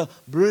 these are the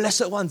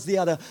blessed ones. They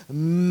are the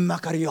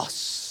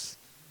Makarios.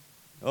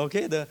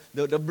 Okay,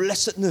 the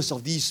blessedness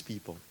of these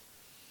people.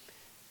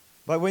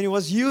 But when it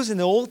was used in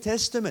the Old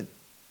Testament,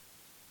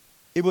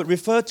 it would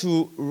refer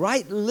to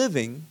right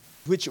living,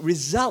 which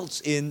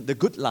results in the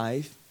good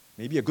life,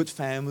 maybe a good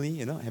family,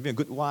 having a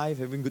good wife,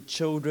 having good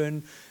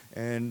children,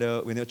 and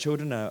when your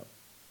children are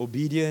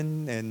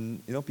obedient,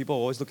 and people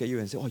always look at you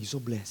and say, oh, you're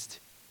so blessed.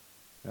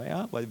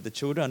 Right? But if the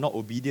children are not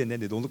obedient, then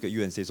they don't look at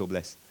you and say, so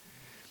blessed.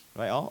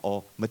 Right?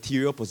 Or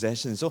material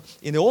possessions. So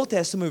in the Old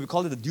Testament, we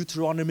call it the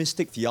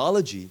Deuteronomistic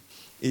theology.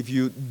 If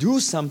you do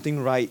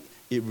something right,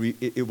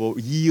 it will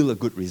yield a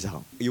good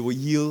result. It will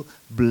yield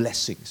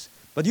blessings.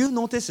 But you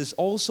notice it's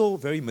also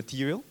very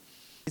material.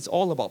 It's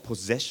all about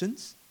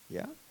possessions.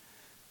 Yeah.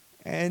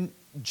 And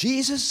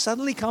Jesus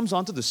suddenly comes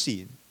onto the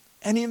scene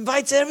and he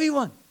invites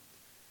everyone.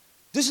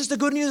 This is the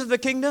good news of the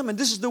kingdom, and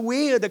this is the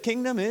way of the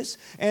kingdom is.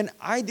 And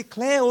I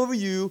declare over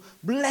you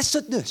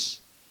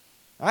blessedness.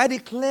 I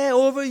declare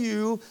over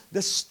you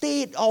the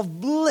state of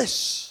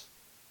bliss.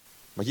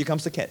 But here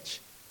comes the catch.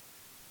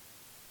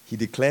 He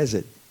declares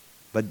it,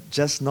 but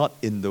just not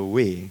in the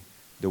way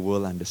the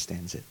world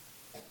understands it.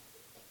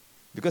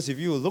 Because if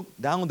you look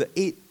down the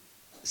 8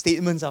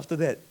 statements after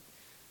that,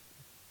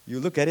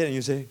 you look at it and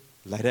you say,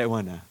 like that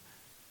one,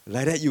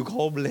 like that you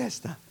call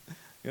blessed.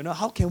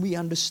 How can we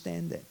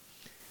understand that?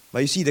 But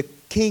you see, the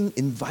king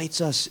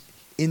invites us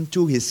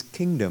into his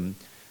kingdom,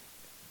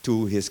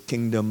 to his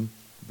kingdom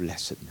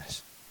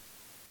blessedness.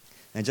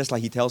 And just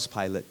like he tells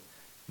Pilate,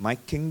 my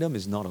kingdom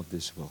is not of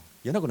this world.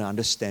 You're not going to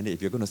understand it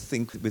if you're going to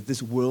think with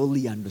this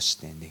worldly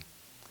understanding.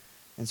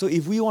 And so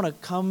if we want to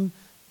come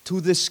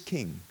to this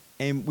king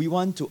and we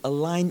want to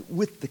align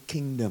with the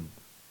kingdom,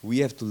 we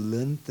have to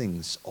learn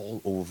things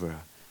all over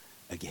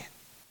again.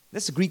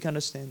 That's the Greek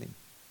understanding.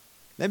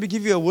 Let me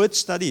give you a word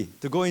study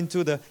to go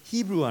into the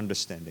Hebrew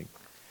understanding.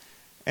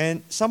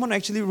 And someone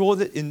actually wrote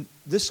it in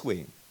this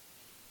way.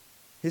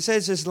 He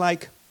says it's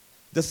like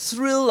the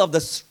thrill of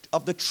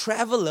the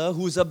traveler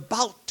who's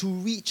about to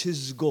reach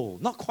his goal.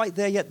 Not quite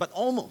there yet, but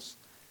almost.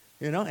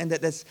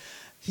 And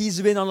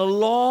he's been on a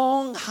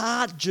long,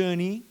 hard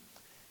journey,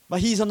 but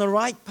he's on the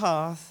right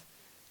path,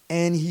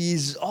 and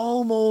he's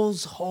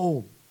almost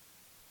home.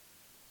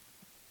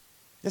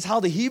 That's how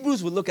the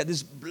Hebrews would look at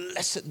this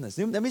blessedness.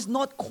 That means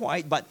not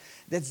quite, but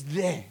that's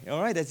there.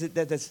 All right?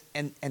 There's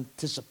an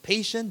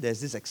anticipation,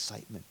 there's this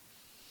excitement.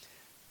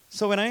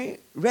 So when I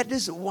read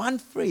this one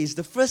phrase,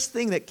 the first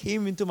thing that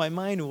came into my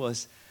mind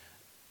was,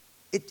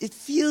 it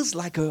feels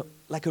like a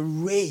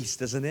race,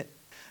 doesn't it?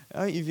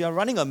 If you're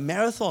running a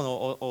marathon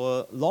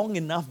or a long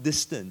enough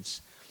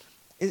distance,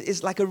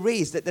 it's like a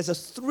race. That there's a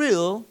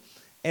thrill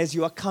as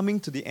you are coming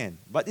to the end.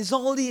 But it's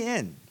not the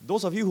end.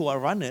 Those of you who are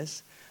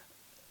runners,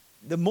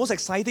 the most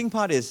exciting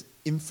part is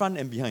in front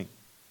and behind.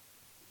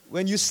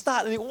 When you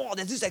start,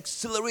 there's this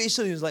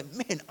acceleration. It's like,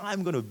 man,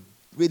 I'm going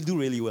to do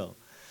really well.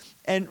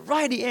 And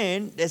right at the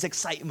end, there's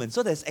excitement.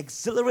 So there's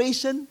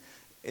acceleration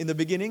in the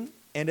beginning,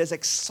 and there's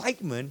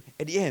excitement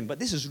at the end. But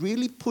this is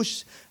really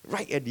pushed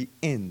right at the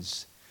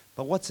ends.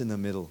 But what's in the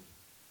middle?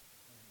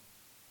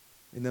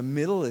 In the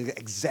middle,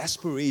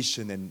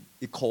 exasperation, and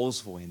it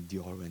calls for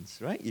endurance,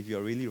 right? If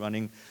you're really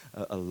running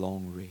a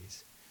long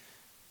race.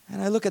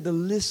 And I look at the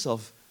list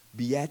of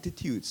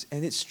Beatitudes,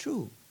 and it's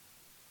true.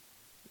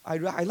 I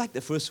like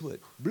the first word,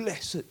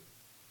 blessed.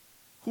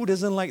 Who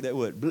doesn't like that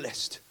word,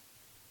 blessed?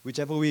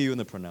 Whichever way you want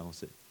to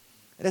pronounce it.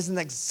 And there's an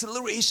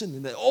acceleration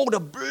in that, the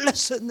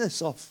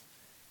blessedness of.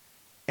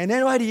 And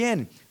then right at the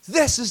end,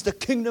 this is the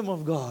kingdom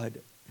of God.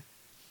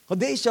 For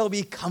they shall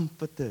be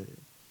comforted.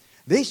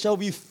 They shall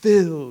be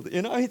filled.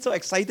 It's so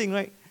exciting,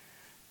 right?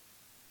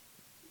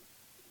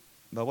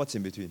 But what's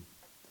in between?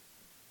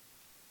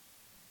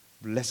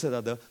 Blessed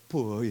are the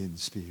poor in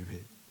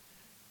spirit.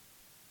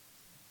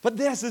 But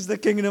this is the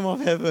kingdom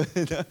of heaven.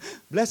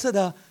 Blessed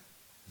are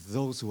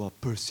those who are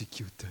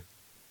persecuted.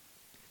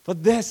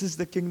 But this is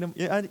the kingdom.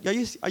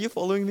 Are you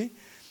following me?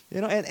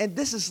 And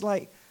this is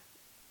like,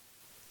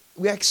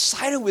 we're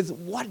excited with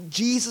what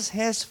Jesus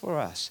has for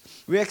us.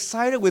 We're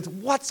excited with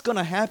what's going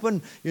to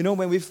happen,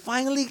 when we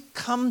finally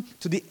come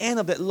to the end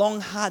of that long,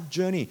 hard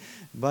journey.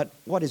 But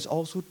what is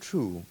also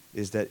true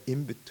is that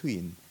in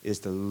between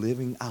is the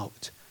living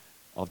out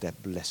of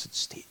that blessed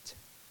state.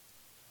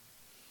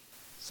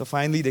 So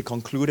finally, they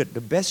concluded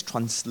the best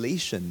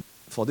translation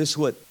for this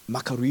word,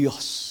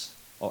 makarios,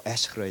 or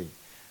eshrei,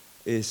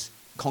 is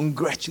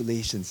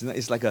congratulations.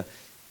 It's like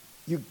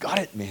you got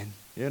it, man.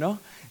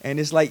 And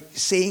it's like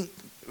saying,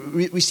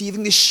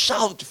 receiving this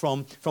shout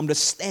from the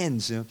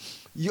stands.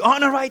 You're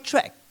on the right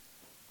track.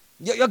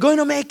 You're going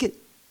to make it.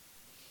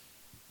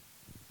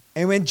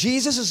 And when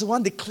Jesus is the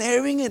one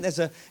declaring it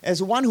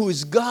as one who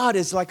is God,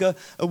 it's like a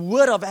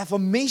word of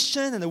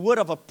affirmation and a word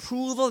of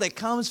approval that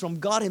comes from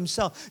God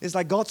himself. It's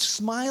like God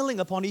smiling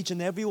upon each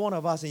and every one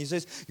of us. And he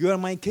says, you are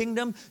in my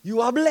kingdom,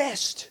 you are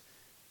blessed.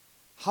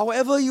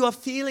 However you are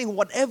feeling,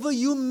 whatever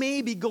you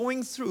may be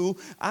going through,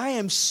 I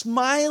am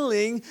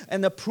smiling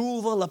and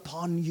approval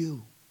upon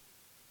you.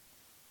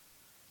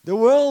 The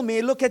world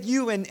may look at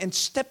you and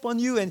step on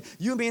you, and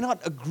you may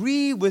not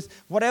agree with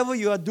whatever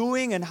you are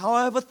doing and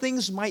however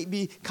things might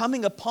be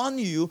coming upon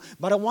you,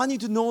 but I want you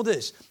to know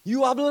this.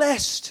 You are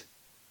blessed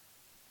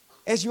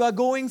as you are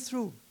going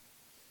through.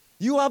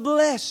 You are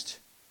blessed.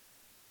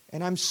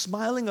 And I'm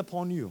smiling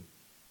upon you,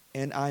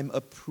 and I'm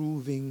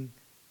approving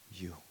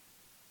you.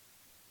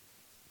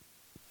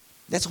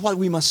 That's what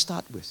we must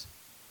start with.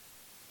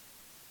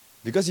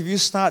 Because if you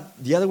start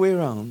the other way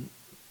around,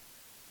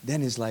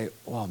 then it's like,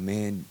 oh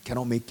man,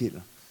 cannot make it.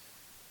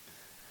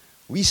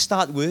 We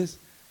start with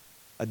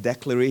a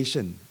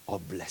declaration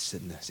of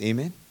blessedness.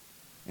 Amen?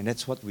 And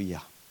that's what we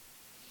are.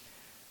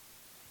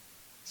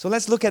 So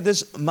let's look at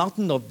this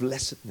mountain of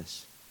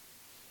blessedness.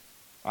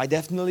 I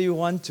definitely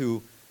want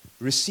to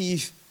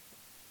receive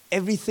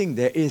everything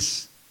there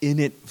is in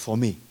it for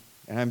me.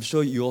 And I'm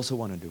sure you also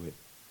want to do it.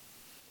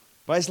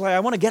 But it's like I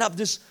want to get up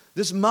this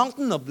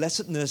mountain of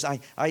blessedness. And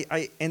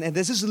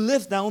there's this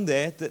lift down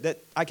there that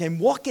I can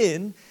walk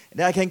in,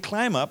 that I can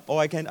climb up,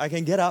 or I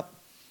can get up.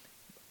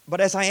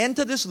 But as I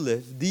enter this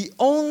lift, the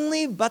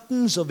only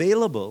buttons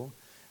available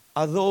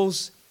are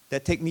those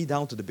that take me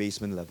down to the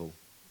basement level.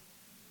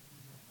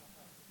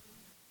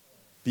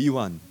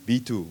 B1,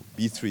 B2,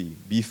 B3,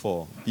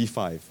 B4,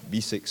 B5,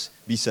 B6,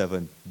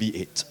 B7,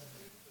 B8.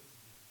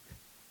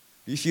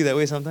 Do you feel that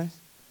way sometimes?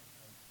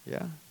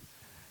 Yeah.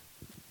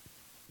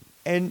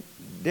 And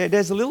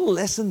there's a little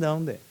lesson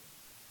down there.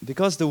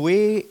 Because the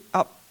way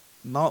up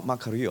Mount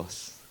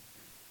Makarios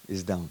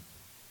is down.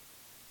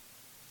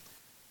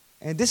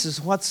 And this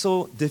is what's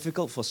so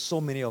difficult for so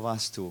many of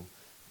us to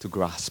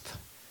grasp.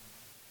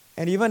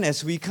 And even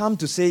as we come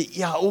to say,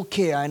 yeah,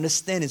 okay, I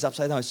understand it's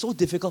upside down, it's so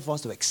difficult for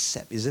us to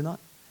accept, is it not?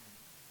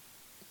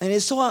 And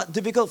it's so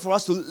difficult for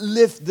us to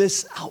live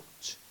this out.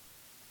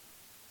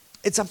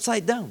 It's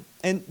upside down.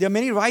 And there are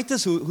many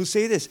writers who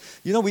say this.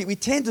 You know, we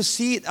tend to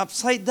see it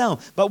upside down.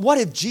 But what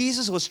if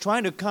Jesus was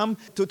trying to come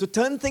to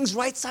turn things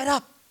right side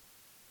up?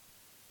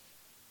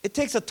 It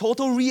takes a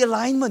total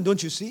realignment,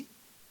 don't you see?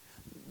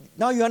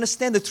 Now you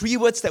understand the three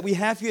words that we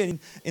have here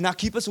in our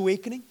Keeper's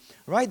Awakening,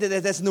 right?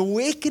 There's an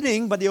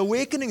awakening, but the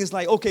awakening is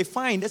like, okay,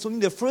 fine, that's only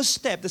the first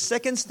step. The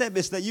second step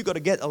is that you got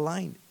to get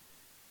aligned.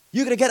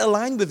 You got to get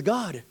aligned with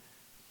God.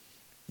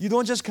 You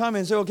don't just come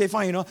and say, okay,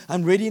 fine, you know,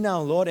 I'm ready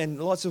now, Lord. And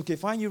Lord says, okay,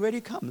 fine, you're ready,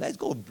 come. Let's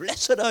go.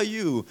 Blessed are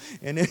you.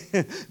 And then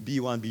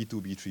B1, B2,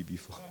 B3,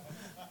 B4.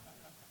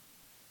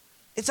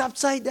 It's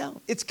upside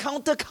down. It's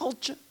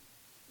counterculture.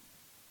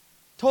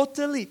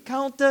 Totally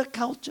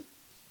counterculture.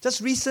 Just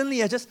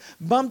recently, I just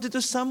bumped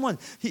into someone.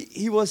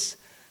 He was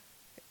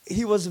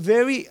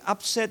very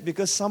upset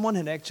because someone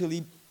had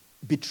actually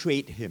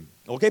betrayed him.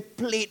 Okay,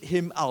 played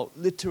him out,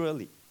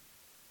 literally.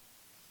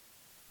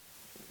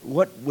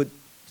 What would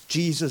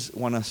Jesus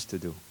want us to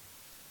do?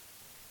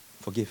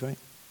 Forgive, right?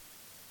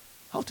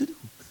 How to do?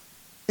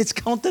 It's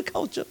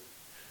counterculture.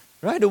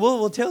 Right? The world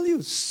will tell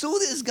you, sue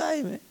this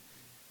guy, man.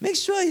 Make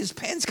sure his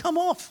pants come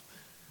off.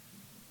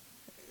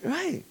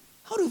 Right?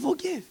 How to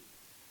forgive?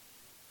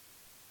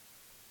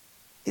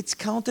 It's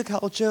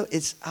counterculture.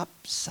 It's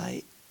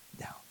upside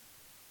down.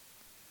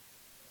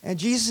 And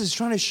Jesus is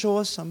trying to show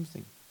us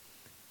something.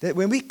 That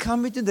when we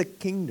come into the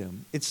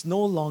kingdom, it's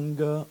no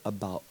longer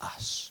about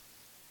us.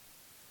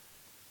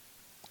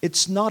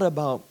 It's not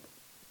about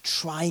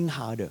trying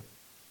harder.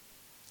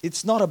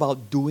 It's not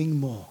about doing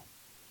more.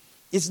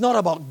 It's not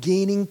about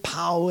gaining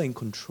power and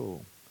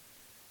control.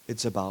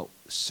 It's about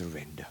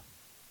surrender.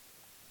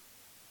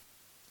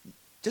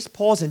 Just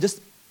pause and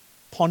just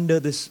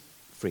ponder this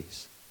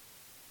phrase.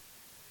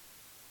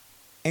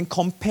 And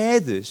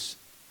compare this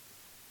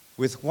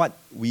with what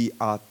we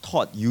are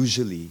taught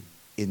usually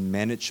in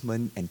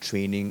management and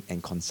training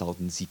and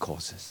consultancy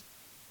courses.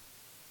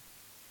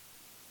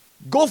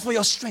 Go for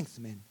your strength,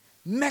 man.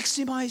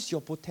 Maximize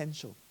your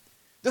potential.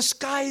 The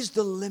sky is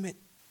the limit.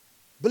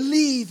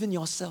 Believe in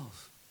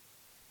yourself.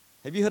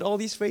 Have you heard all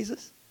these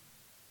phrases?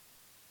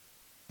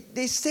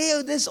 They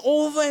say this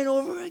over and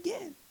over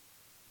again.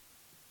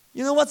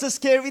 You know what's the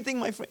scary thing,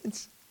 my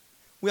friends?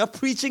 We are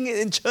preaching it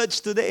in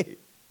church today.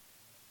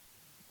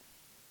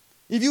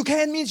 If you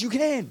can means you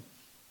can.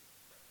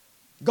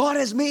 God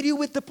has made you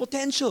with the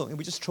potential. And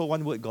we just throw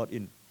one word, God,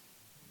 in.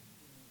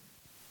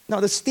 Now,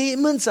 the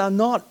statements are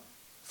not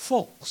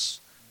false.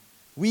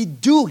 We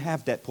do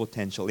have that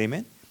potential,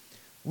 amen?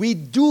 We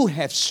do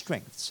have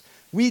strengths.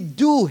 We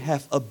do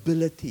have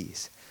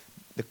abilities.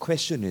 The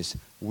question is,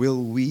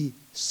 will we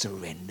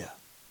surrender?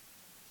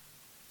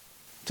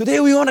 Today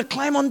we want to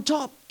climb on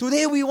top.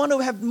 Today we want to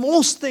have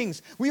most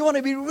things. We want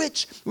to be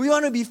rich. We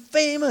want to be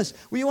famous.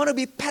 We want to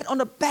be pat on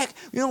the back.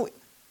 You know,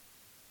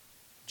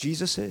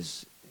 Jesus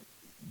says,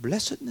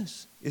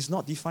 blessedness is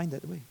not defined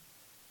that way.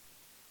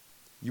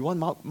 You want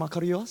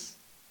Makarios?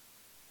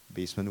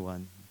 Basement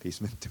 1,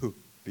 basement 2,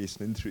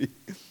 basement 3,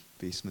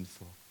 basement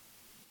 4.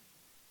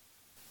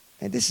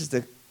 And this is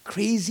the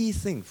crazy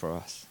thing for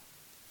us.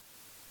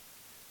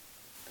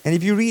 And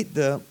if you read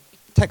the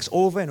text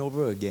over and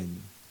over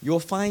again, you'll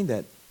find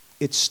that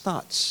it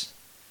starts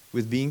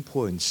with being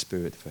poor in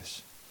spirit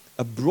first.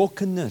 A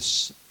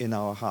brokenness in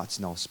our hearts,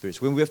 in our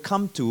spirits. When we have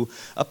come to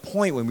a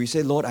point when we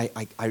say, Lord,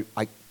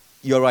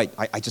 you're right,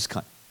 I just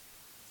can't.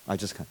 I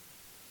just can't.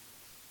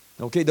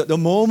 Okay, the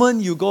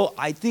moment you go,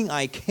 I think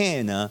I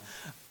can,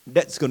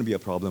 that's going to be a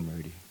problem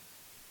already.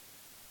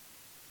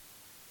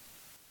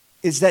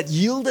 It's that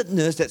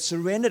yieldedness, that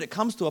surrender that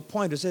comes to a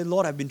point to say,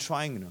 Lord, I've been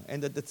trying. You know.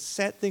 And the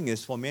sad thing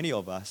is, for many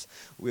of us,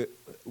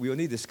 we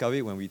only discover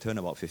it when we turn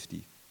about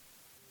 50.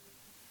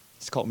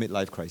 It's called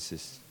midlife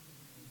crisis.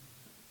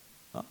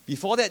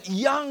 Before that,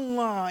 young,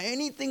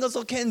 anything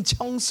also can,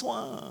 冲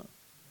刷,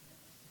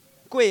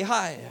 贵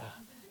海.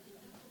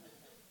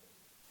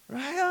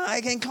 Right?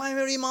 I can climb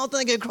every mountain,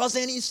 I can cross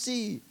any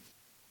sea.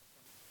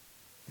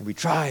 And we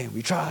try, and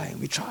we try,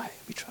 and we try,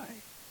 and we try.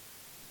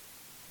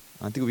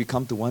 Until we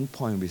come to one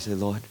point, we say,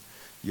 Lord,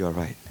 you are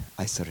right.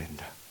 I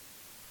surrender.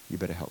 You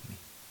better help me.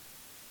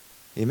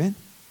 Amen?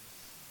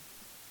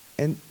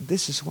 And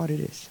this is what it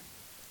is.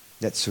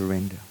 That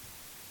surrender.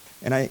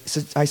 And I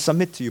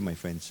submit to you, my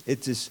friends,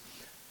 it is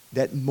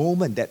that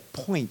moment, that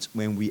point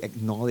when we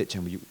acknowledge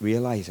and we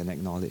realize and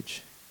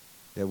acknowledge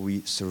that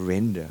we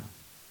surrender.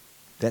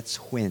 That's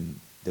when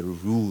the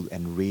rule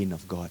and reign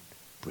of God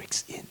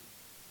breaks in.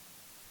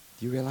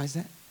 Do you realize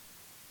that?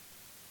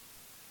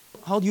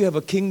 How do you have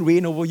a king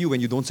reign over you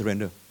when you don't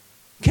surrender?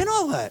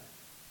 Cannot, what?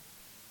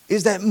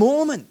 It's that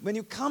moment when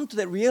you come to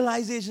that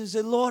realization and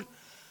say, Lord,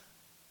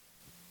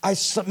 I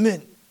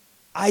submit,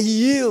 I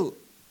yield,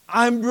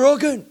 I'm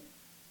broken.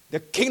 The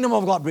kingdom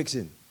of God breaks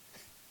in.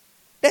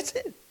 That's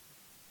it.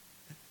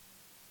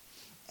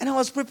 And I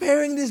was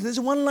preparing this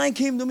one line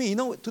came to me. You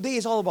know, today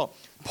is all about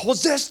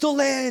possess the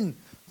land,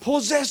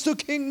 possess the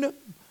kingdom.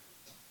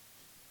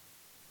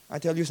 I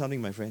tell you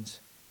something, my friends.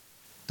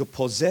 To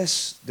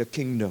possess the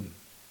kingdom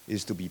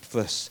is to be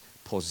first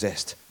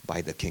possessed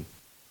by the king.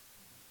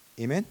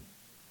 Amen?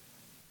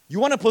 You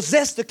want to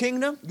possess the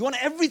kingdom? You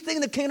want everything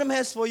the kingdom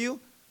has for you?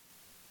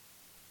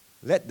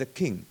 Let the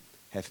king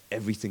have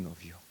everything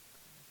of you.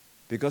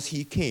 Because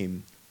he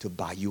came to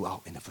buy you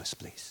out in the first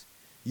place.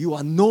 You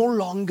are no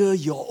longer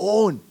your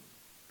own.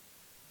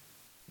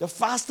 The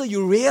faster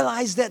you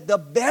realize that, the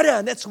better.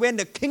 And that's when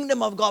the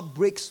kingdom of God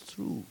breaks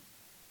through.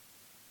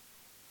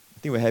 I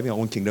think we're having our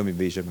own kingdom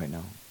invasion right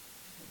now.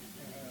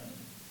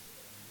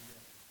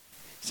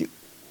 See,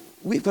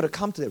 we've got to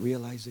come to that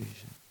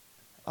realization.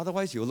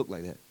 Otherwise, you'll look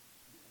like that.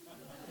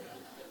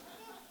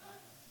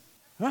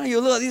 Right?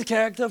 You look at this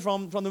character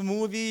from the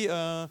movie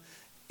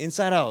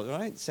Inside Out,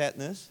 right?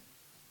 Sadness.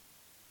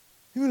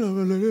 You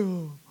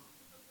know,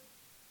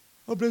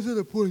 oh, blessed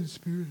the poor in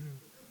spirit.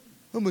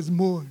 I must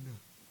mourn,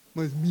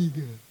 must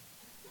meager.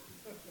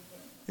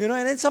 You know,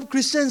 and then some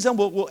Christians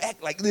will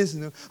act like this.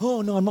 You know,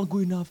 oh, no, I'm not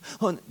good enough.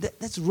 Oh,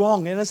 that's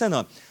wrong. You understand?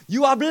 No?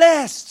 You are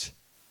blessed.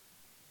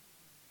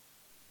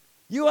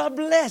 You are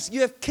blessed.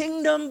 You have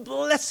kingdom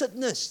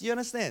blessedness. You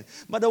understand?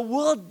 But the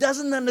world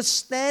doesn't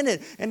understand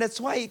it. And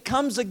that's why it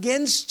comes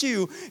against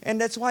you.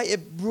 And that's why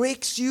it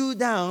breaks you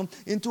down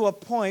into a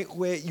point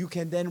where you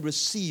can then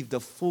receive the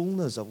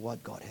fullness of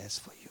what God has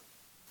for you.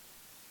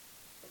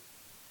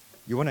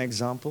 You want an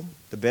example?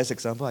 The best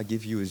example I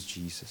give you is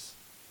Jesus.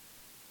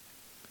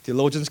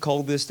 Theologians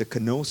call this the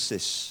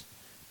kenosis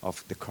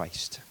of the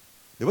Christ.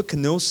 The word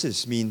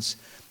kenosis means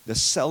the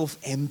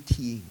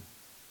self-emptying.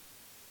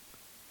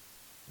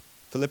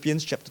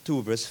 Philippians chapter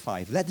 2, verse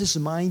 5. Let this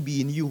mind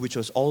be in you, which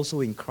was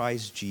also in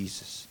Christ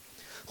Jesus,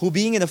 who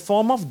being in the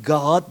form of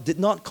God, did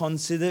not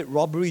consider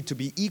robbery to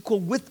be equal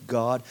with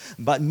God,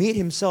 but made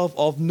himself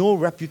of no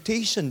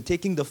reputation,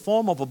 taking the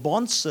form of a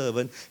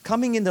bondservant,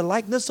 coming in the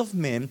likeness of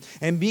men,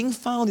 and being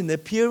found in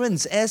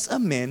appearance as a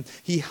man,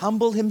 he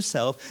humbled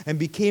himself and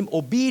became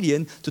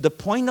obedient to the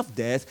point of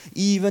death,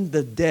 even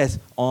the death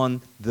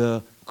on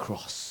the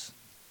cross.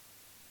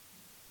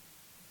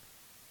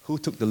 Who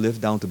took the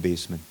lift down to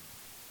basement?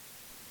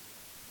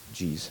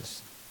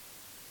 Jesus.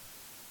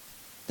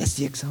 That's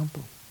the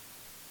example.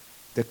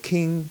 The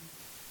King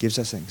gives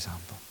us an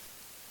example.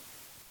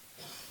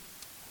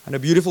 And the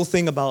beautiful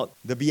thing about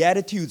the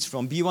Beatitudes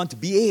from B1 to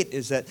B8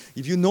 is that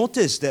if you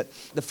notice that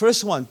the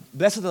first one,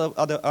 blessed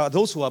are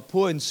those who are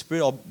poor in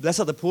spirit, or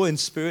blessed are the poor in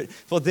spirit,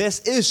 for theirs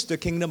is the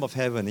kingdom of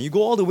heaven. And you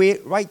go all the way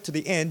right to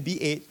the end,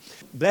 B8,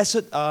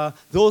 blessed are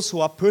those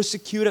who are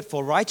persecuted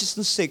for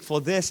righteousness' sake,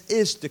 for theirs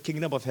is the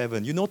kingdom of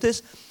heaven. You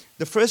notice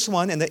the first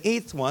one and the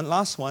eighth one,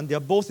 last one, they are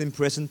both in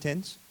present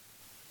tense.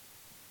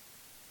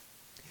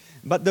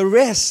 But the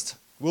rest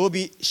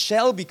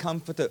shall be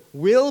comforted,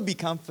 will be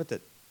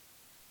comforted,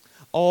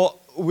 or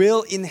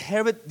will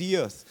inherit the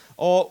earth,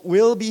 or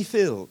will be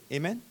filled.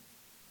 Amen?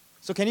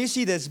 So can you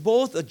see there's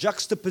both a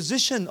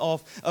juxtaposition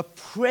of a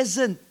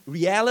present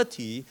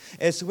reality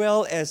as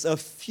well as a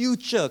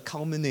future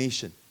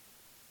culmination.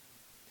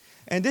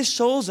 And this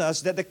shows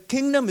us that the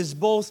kingdom is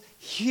both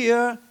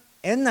here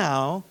and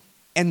now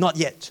and not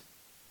yet.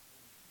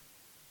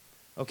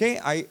 Okay,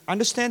 I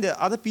understand there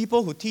are other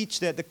people who teach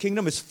that the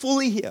kingdom is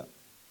fully here.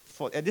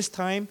 At this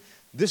time,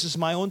 this is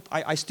my own,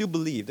 I still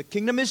believe. The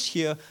kingdom is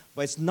here,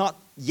 but it's not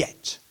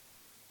yet.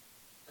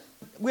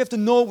 We have to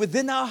know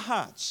within our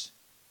hearts,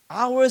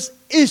 ours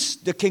is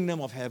the kingdom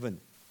of heaven.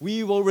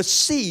 We will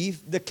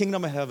receive the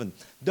kingdom of heaven.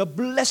 The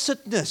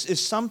blessedness is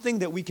something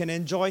that we can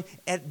enjoy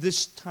at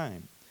this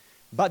time.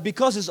 But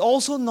because it's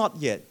also not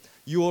yet,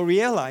 you will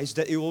realize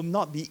that it will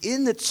not be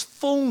in its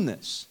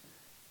fullness.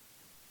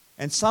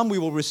 And some we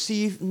will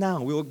receive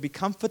now. We will be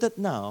comforted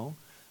now,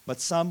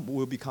 but some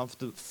will be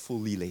comforted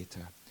fully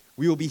later.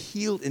 We will be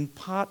healed in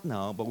part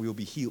now, but we will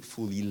be healed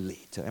fully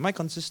later. Am I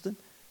consistent?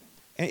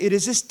 And it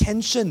is this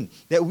tension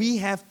that we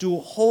have to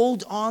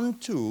hold on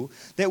to,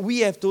 that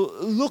we have to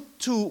look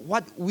to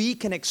what we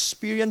can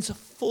experience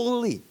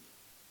fully,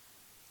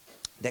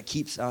 that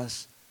keeps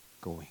us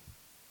going.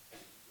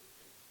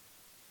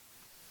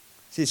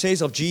 See, it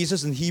says of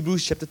Jesus in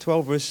Hebrews chapter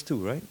 12, verse 2,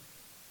 right?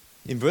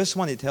 In verse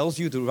 1, it tells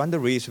you to run the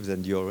race with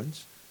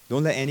endurance.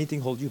 Don't let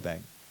anything hold you back.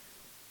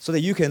 So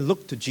that you can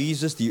look to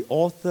Jesus, the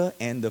author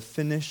and the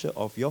finisher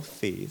of your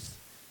faith,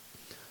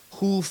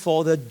 who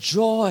for the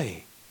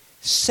joy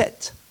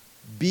set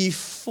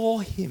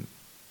before him,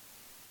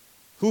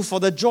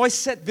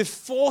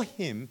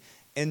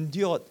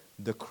 endured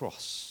the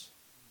cross.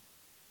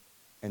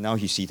 And now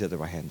he's seated at the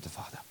right hand of the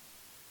Father.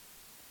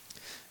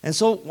 And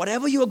so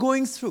whatever you are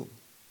going through,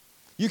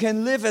 You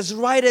can live as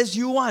right as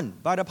you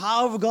want by the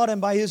power of God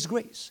and by His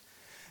grace.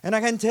 And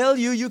I can tell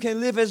you, you can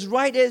live as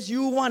right as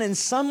you want, and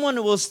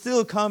someone will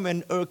still come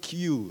and irk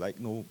you like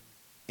no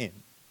end.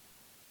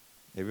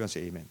 Everyone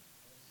say amen.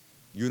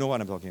 You know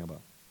what I'm talking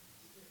about.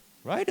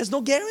 Right? There's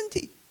no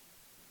guarantee.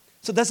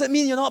 So does that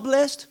mean you're not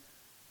blessed?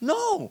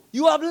 No,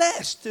 you are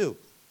blessed too.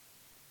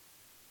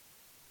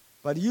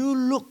 But you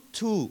look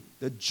to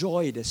the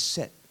joy that's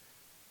set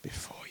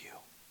before you.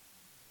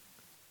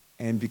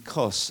 And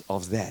because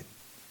of that,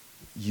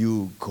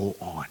 you go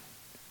on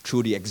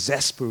through the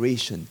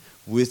exasperation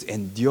with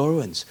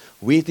endurance,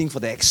 waiting for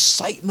the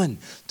excitement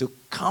to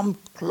come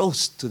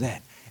close to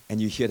that. And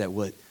you hear that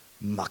word,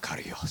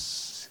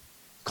 Makarios.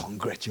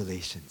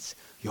 Congratulations.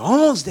 You're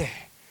almost there.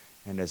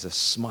 And there's a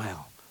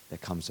smile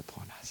that comes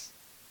upon us.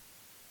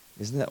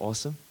 Isn't that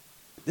awesome?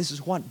 This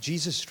is what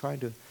Jesus is trying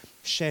to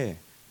share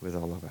with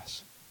all of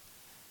us.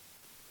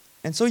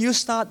 And so you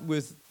start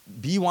with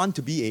B1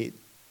 to B8,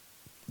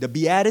 the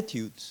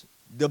Beatitudes,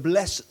 the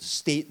blessed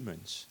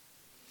statements.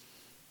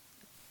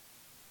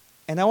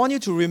 And I want you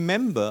to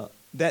remember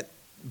that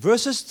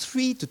verses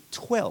 3 to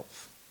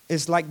 12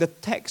 is like the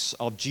text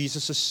of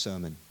Jesus'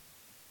 sermon.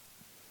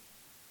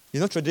 You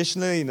know,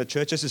 traditionally in the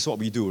churches, this is what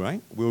we do,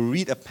 right? We'll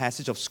read a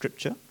passage of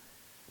Scripture,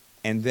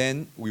 and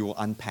then we will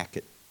unpack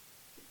it.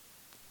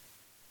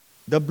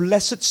 The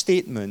blessed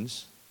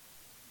statements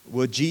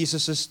were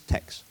Jesus'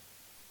 text.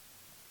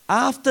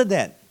 After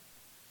that,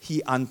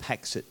 He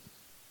unpacks it.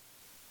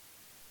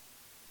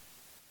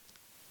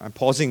 I'm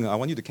pausing. I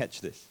want you to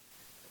catch this.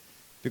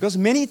 Because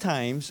many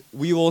times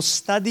we will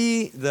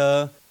study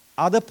the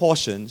other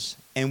portions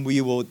and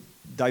we will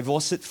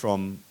divorce it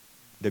from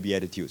the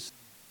Beatitudes.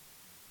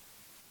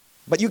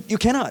 But you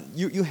cannot.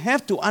 You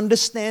have to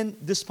understand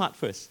this part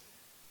first.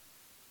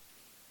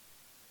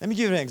 Let me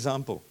give you an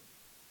example.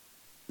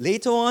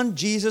 Later on,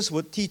 Jesus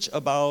would teach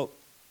about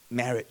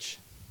marriage.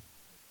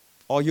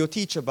 Or He'll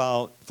teach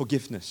about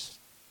forgiveness.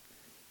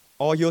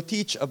 Or He'll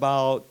teach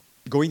about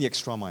going the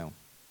extra mile.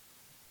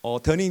 Or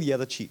turning the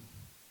other cheek.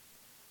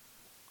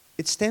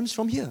 It stems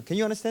from here. Can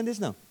you understand this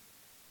now?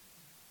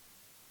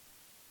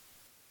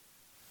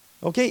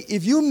 Okay,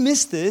 if you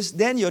miss this,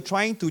 then you're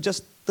trying to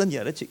just turn the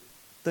other cheek.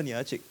 Turn the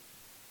other cheek.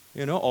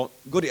 You know, or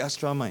go the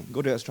extra mile.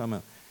 Go the extra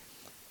mile.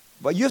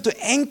 But you have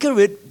to anchor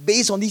it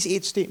based on these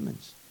 8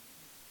 statements.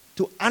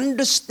 To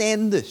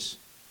understand this.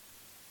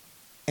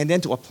 And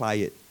then to apply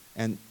it.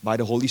 And by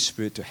the Holy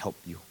Spirit to help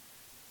you.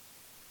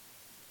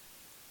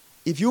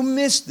 If you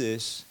miss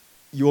this,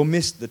 you will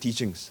miss the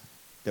teachings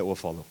that will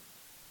follow.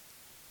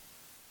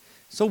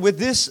 So with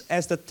this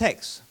as the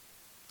text,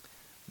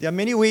 there are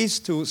many ways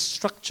to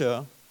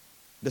structure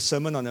the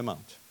Sermon on the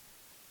Mount.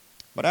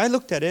 But I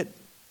looked at it,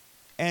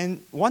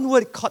 and one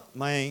word caught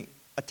my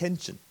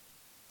attention.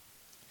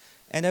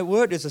 And that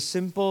word is a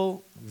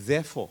simple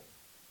therefore.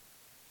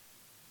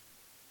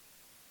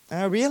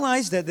 And I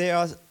realized that there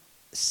are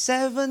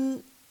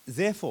 7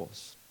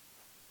 therefores.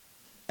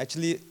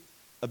 Actually,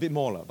 a bit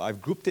more, but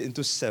I've grouped it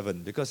into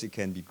 7 because it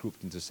can be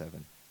grouped into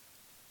 7.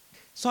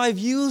 So I've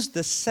used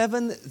the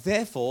 7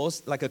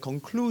 therefores like a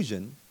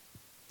conclusion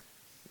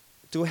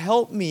to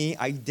help me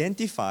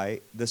identify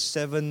the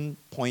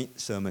 7-point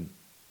sermon.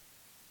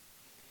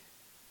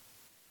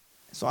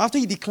 So after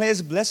He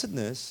declares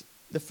blessedness,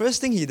 the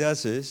first thing He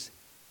does is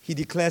He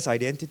declares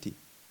identity.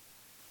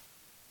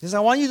 He says,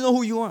 I want you to know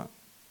who you are.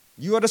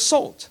 You are the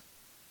salt.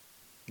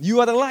 You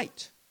are the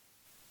light.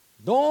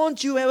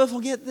 Don't you ever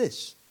forget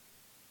this.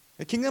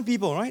 The kingdom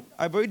people, right?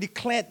 I've already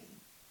declared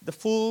the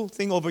full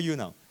thing over you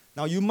now.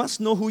 Now you must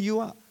know who you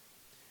are.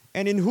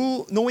 And in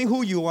knowing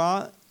who you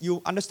are,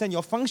 you understand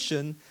your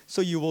function,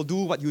 so you will do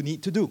what you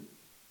need to do.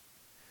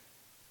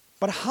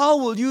 But how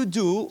will you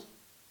do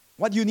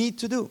what you need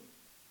to do?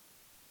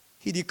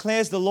 He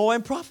declares the law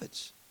and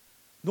prophets.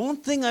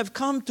 Don't think I've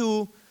come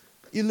to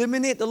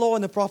eliminate the law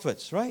and the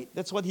prophets, right?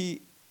 That's what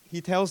he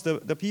tells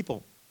the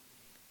people.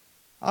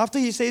 After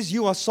He says,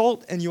 you are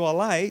salt and you are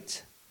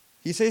light,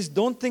 He says,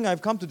 don't think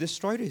I've come to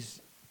destroy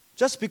this.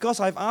 Just because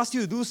I've asked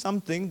you to do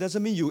something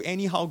doesn't mean you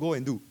anyhow go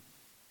and do.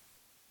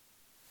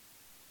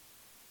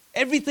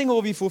 Everything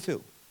will be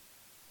fulfilled.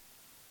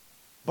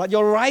 But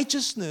your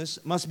righteousness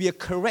must be a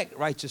correct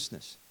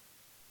righteousness.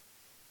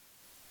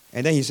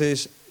 And then He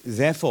says,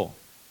 therefore,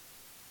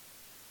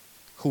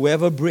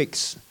 whoever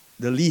breaks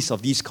the least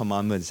of these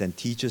commandments and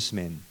teaches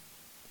men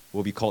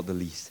will be called the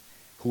least.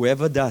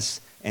 Whoever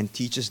does and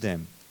teaches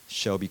them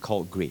shall be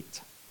called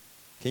great.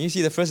 Can you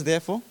see the first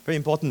therefore? Very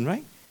important,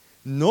 right?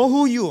 Know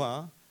who you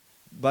are,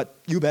 but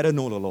you better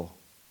know the law.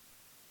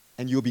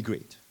 And you'll be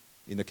great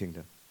in the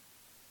kingdom.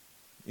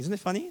 Isn't it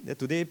funny that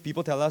today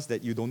people tell us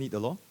that you don't need the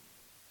law?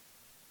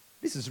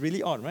 This is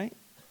really odd, right?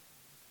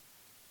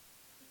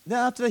 Then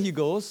after He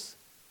goes,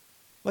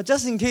 but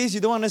just in case you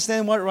don't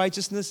understand what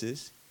righteousness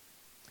is,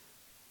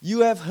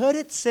 you have heard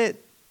it said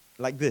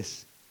like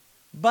this,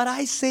 but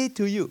I say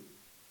to you.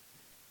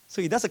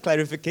 So He does a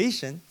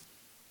clarification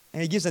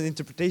and He gives an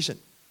interpretation.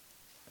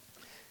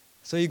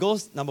 So He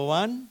goes, number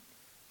 1,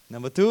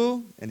 number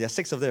 2, and there are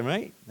 6 of them,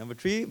 right? Number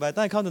 3, by the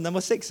time I come to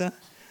number 6,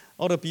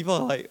 All the people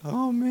are like,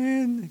 oh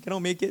man, I cannot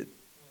make it.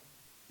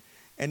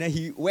 And then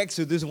he whacks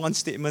with this one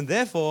statement,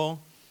 therefore,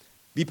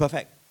 be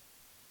perfect,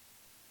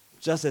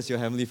 just as your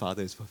heavenly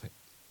Father is perfect.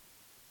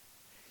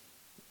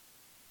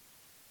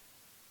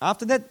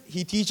 After that,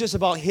 he teaches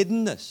about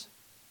hiddenness.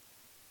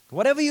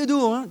 Whatever you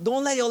do,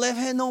 don't let your left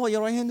hand know what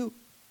your right hand do.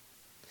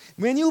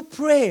 When you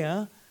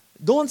pray,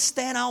 don't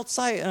stand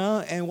outside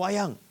and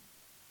wayang.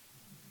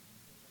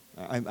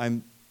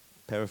 I'm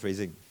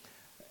paraphrasing.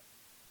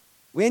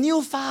 When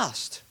you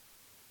fast,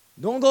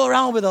 don't go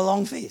around with a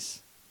long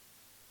face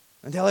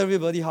and tell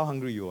everybody how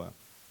hungry you are,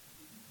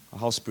 or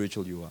how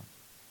spiritual you are.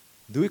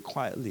 Do it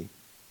quietly,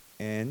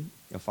 and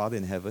your Father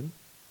in heaven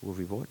will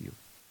reward you.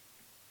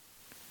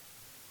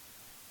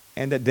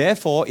 And that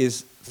therefore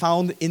is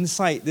found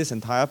inside this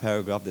entire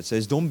paragraph that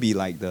says, don't be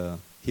like the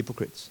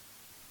hypocrites.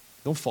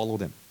 Don't follow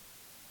them.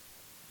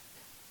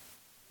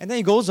 And then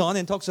he goes on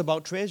and talks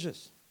about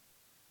treasures.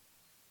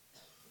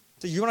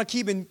 So you want to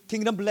keep in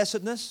kingdom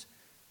blessedness?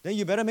 Then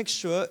you better make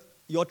sure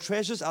your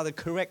treasures are the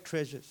correct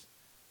treasures.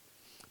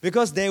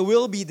 Because there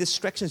will be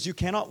distractions. You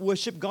cannot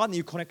worship God and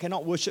you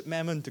cannot worship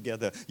mammon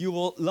together. You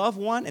will love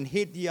one and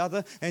hate the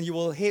other, and you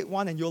will hate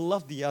one and you'll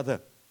love the other.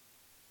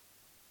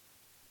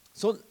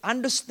 So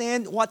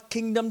understand what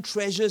kingdom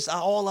treasures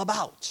are all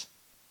about.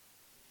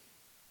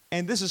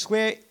 And this is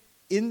where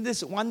in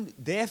this one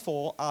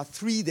therefore are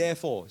three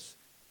therefores.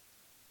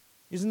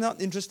 Isn't that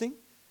interesting?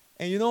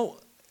 And you know,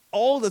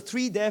 all the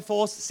three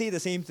therefores say the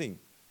same thing.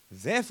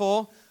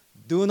 Therefore,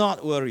 do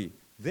not worry.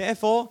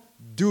 Therefore,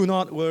 do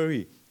not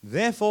worry.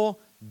 Therefore,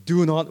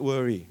 do not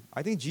worry.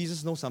 I think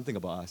Jesus knows something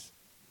about us.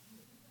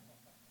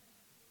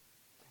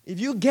 If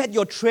you get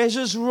your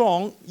treasures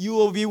wrong, you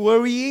will be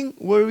worrying,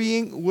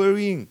 worrying,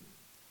 worrying.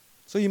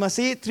 So you must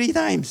say it 3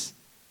 times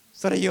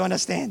so that you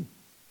understand.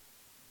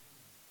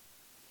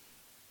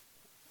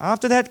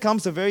 After that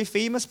comes a very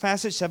famous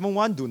passage,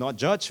 7:1, do not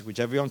judge, which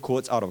everyone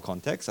quotes out of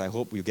context. I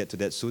hope we'll get to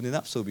that soon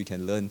enough so we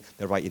can learn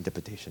the right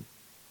interpretation.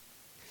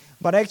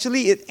 But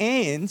actually it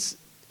ends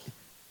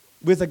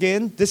with,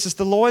 again, this is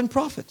the law and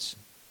prophets.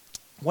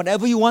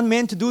 Whatever you want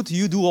men to do to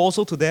you, do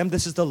also to them.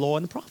 This is the law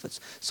and prophets.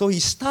 So he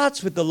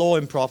starts with the law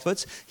and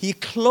prophets. He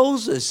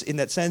closes, in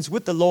that sense,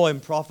 with the law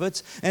and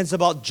prophets. And it's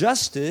about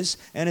justice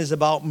and it's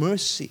about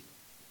mercy.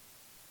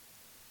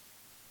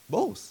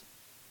 Both.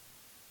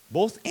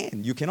 Both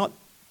and. You cannot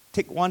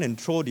take one and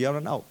throw the other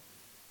one out.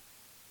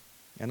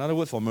 Another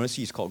word for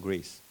mercy is called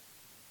grace.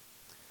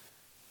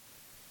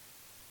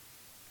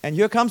 And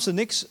here comes the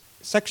next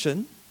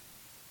section,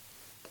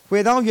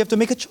 where now you have to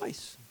make a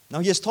choice. Now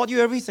he has taught you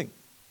everything.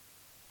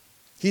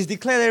 He's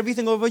declared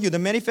everything over you. The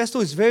manifesto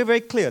is very,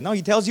 very clear. Now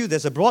he tells you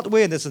there's a broad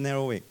way and there's a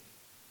narrow way.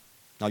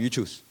 Now you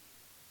choose.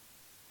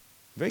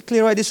 Very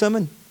clear, right, this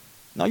sermon?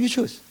 Now you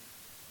choose.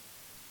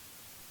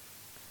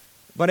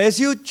 But as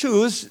you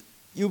choose,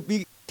 you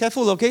be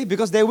careful, okay?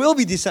 Because there will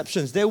be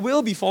deceptions. There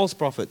will be false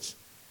prophets.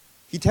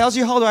 He tells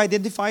you how to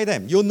identify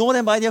them. You'll know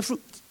them by their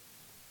fruit.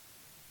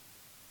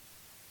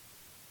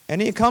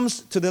 And it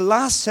comes to the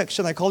last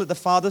section, I call it the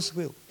Father's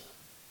will.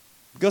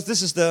 Because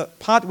this is the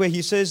part where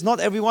he says,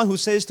 not everyone who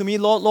says to me,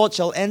 Lord, Lord,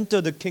 shall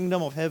enter the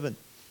kingdom of heaven.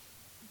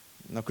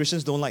 Now,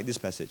 Christians don't like this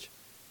passage.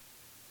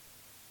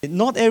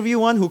 Not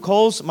everyone who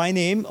calls my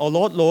name, or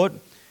Lord, Lord,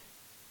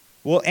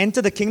 will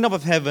enter the kingdom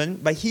of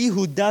heaven, but he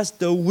who does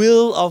the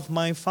will of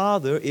my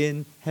Father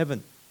in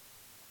heaven.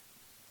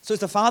 So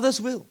it's the Father's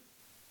will.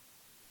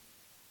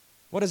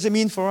 What does it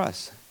mean for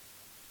us?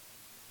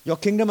 Your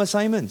kingdom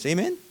assignments,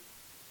 amen?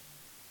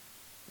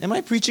 Am I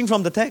preaching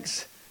from the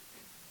text?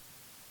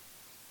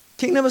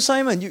 Kingdom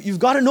assignment. You've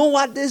got to know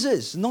what this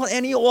is. Not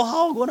any, oh,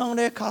 how, go down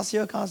there, cast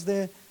here, cast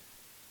there.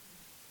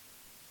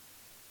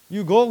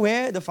 You go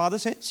where the Father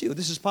sends you.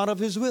 This is part of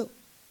His will.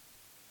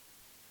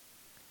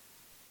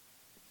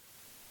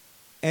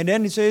 And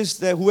then it says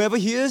that whoever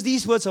hears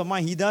these words of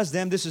mine, he does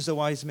them, this is a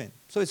wise man.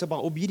 So it's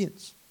about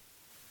obedience.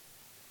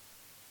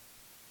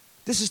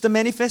 This is the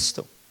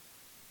manifesto.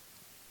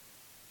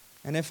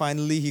 And then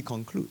finally he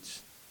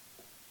concludes.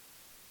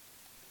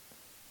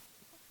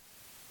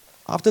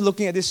 After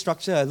looking at this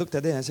structure, I looked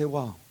at it and I said,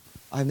 wow,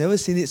 I've never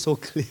seen it so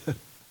clear.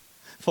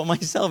 For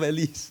myself at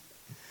least.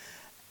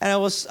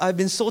 And I've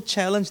been so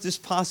challenged this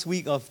past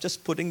week of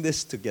just putting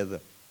this together.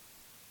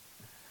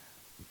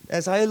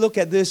 As I look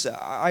at this,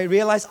 I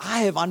realize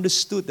I have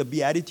understood the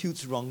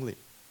Beatitudes wrongly.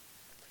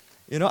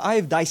 You know, I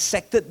have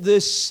dissected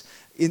this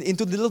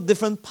into little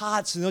different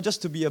parts, you know,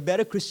 just to be a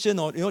better Christian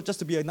or, you know, just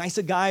to be a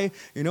nicer guy.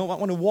 You know, I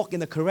want to walk in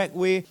the correct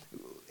way.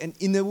 And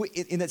in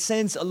that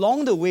sense,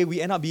 along the way,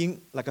 we end up being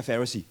like a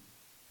Pharisee.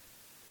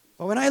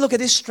 But when I look at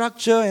this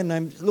structure and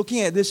I'm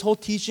looking at this whole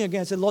teaching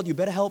again, I said, Lord, you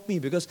better help me,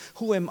 because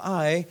who am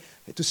I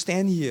to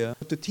stand here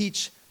to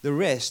teach the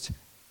rest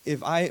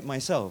if I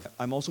myself,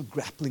 I'm also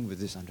grappling with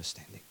this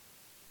understanding.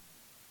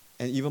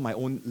 And even my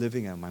own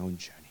living and my own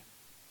journey.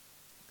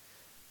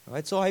 All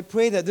right, so I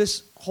pray that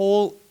this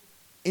whole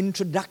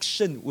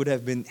introduction would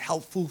have been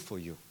helpful for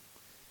you.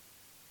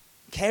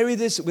 Carry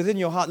this within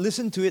your heart.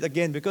 Listen to it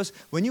again, because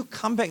when you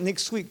come back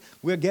next week,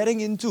 we're getting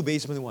into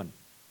basement 1.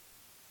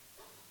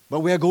 but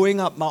we are going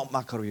up Mount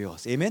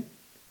Makarios. Amen?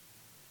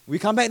 We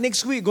come back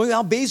next week, going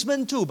down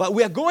basement too, but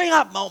we are going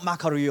up Mount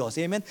Makarios.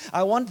 Amen?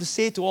 I want to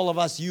say to all of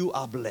us, you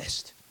are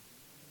blessed.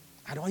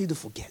 I don't want you to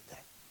forget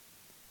that.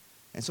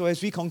 And so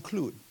as we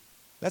conclude,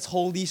 let's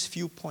hold these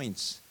few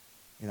points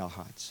in our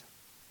hearts.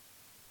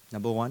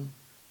 Number one,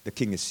 the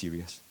King is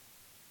serious.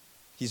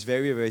 He's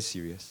very, very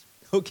serious.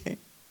 Okay?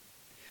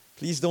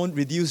 Please don't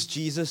reduce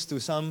Jesus to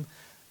some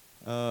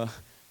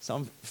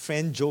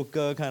friend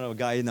joker kind of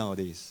guy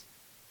nowadays.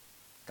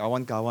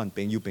 Kawan, kawan,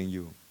 peng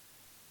you.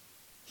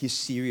 He's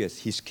serious.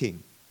 He's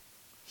King.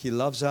 He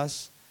loves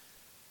us.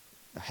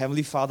 The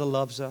Heavenly Father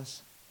loves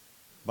us.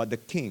 But the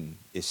King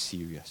is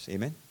serious.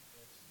 Amen?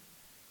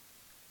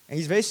 And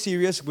He's very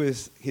serious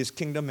with His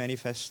Kingdom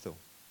Manifesto.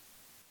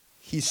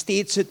 He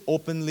states it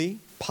openly,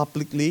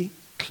 publicly,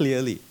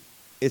 clearly.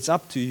 It's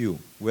up to you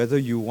whether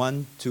you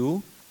want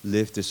to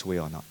live this way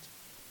or not.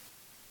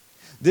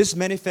 This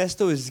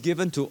manifesto is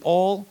given to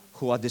all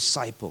who are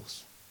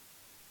disciples.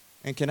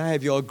 And can I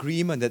have your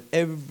agreement that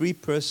every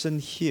person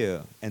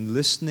here and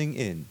listening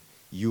in,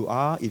 you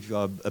are, if you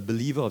are a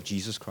believer of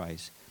Jesus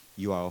Christ,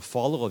 you are a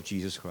follower of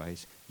Jesus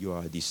Christ, you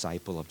are a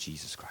disciple of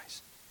Jesus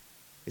Christ.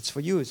 It's for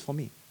you, it's for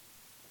me.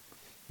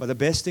 But the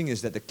best thing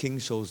is that the King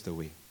shows the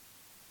way.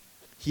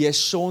 He has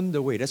shown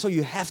the way. That's why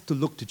you have to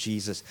look to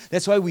Jesus.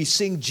 That's why we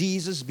sing,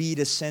 Jesus be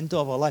the center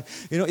of our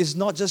life. You know, it's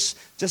not just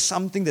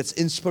something that's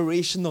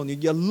inspirational.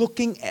 You're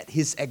looking at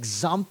His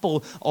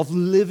example of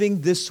living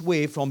this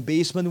way from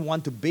basement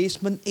 1 to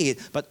basement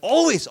 8, but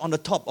always on the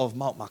top of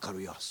Mount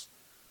Makarios.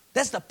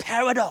 That's the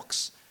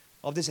paradox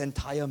of this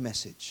entire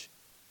message.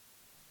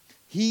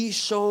 He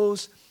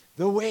shows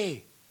the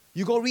way.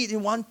 You go read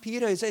in 1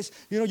 Peter, it says,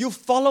 you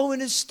follow in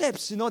His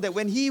steps. That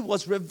when He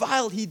was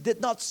reviled, He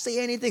did not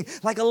say anything.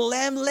 Like a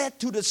lamb led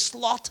to the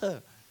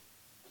slaughter.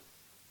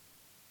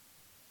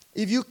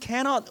 If you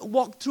cannot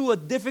walk through a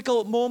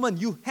difficult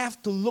moment, you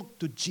have to look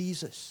to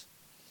Jesus.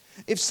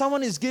 If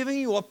someone is giving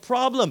you a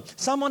problem,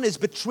 someone is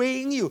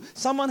betraying you,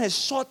 someone has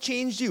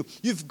shortchanged you,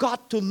 you've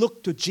got to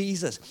look to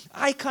Jesus.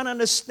 I can't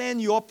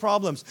understand your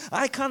problems.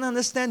 I can't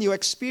understand your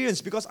experience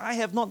because I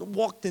have not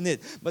walked in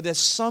it. But there's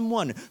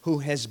someone who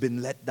has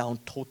been let down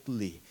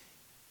totally.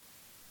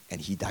 And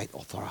He died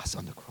for us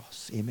on the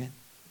cross. Amen.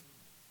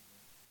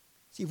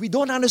 See, if we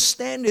don't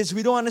understand this,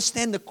 we don't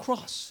understand the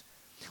cross.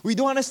 We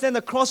don't understand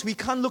the cross, we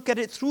can't look at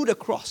it through the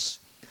cross.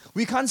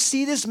 We can't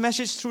see this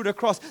message through the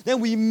cross. Then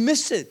we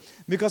miss it.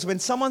 Because when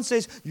someone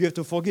says, you have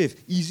to forgive,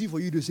 easy for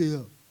you to say,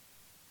 oh,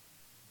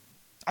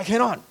 I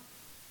cannot.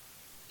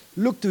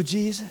 Look to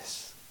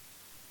Jesus.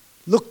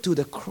 Look to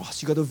the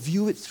cross. You got to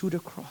view it through the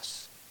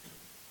cross.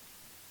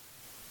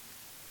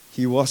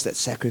 He was that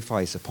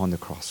sacrifice upon the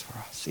cross for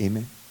us.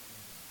 Amen.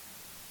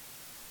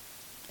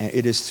 And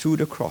it is through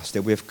the cross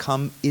that we have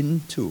come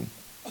into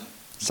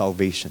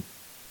salvation,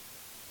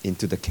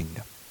 into the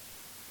kingdom.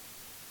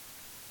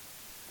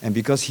 And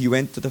because He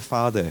went to the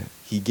Father,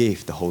 He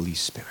gave the Holy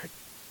Spirit.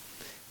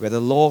 Where the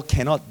law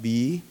cannot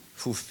be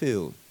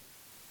fulfilled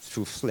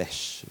through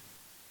flesh,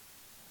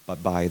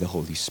 but by the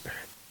Holy Spirit.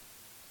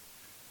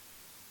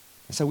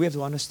 And so we have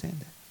to understand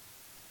that.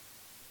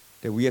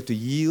 That we have to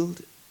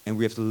yield and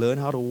we have to learn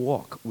how to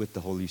walk with the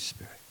Holy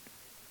Spirit.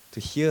 To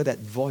hear that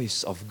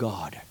voice of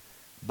God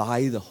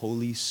by the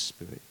Holy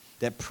Spirit.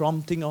 That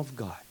prompting of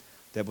God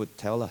that would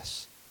tell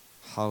us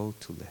how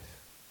to live.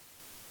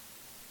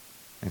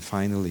 And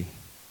finally,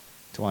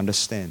 to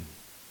understand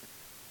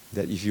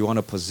that if you want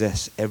to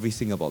possess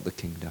everything about the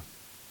kingdom,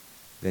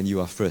 then you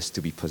are first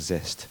to be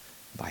possessed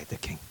by the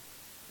King.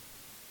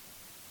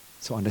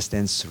 So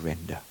understand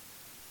surrender.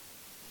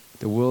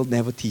 The world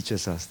never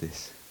teaches us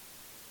this,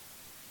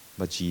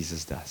 but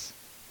Jesus does.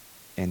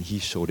 And He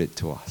showed it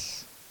to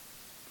us.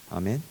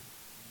 Amen?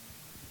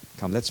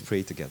 Come, let's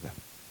pray together.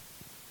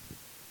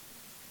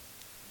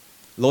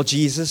 Lord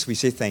Jesus, we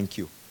say thank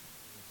you.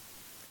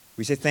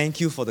 We say thank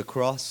you for the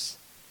cross.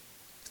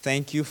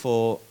 Thank you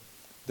for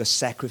the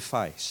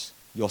sacrifice,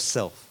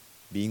 yourself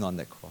being on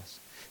that cross.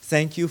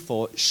 Thank you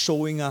for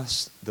showing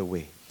us the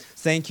way.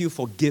 Thank you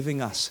for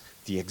giving us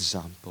the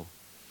example.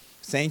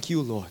 Thank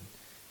you, Lord,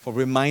 for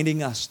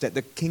reminding us that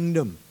the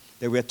kingdom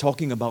that we're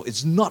talking about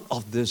is not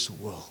of this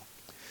world.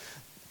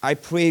 I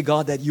pray,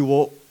 God, that you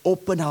will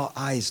open our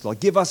eyes, Lord.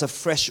 Give us a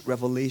fresh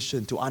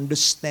revelation to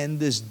understand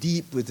this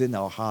deep within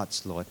our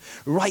hearts, Lord.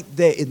 Right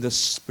there in the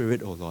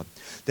Spirit, oh Lord.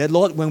 That,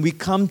 Lord, when we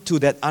come to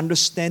that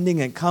understanding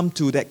and come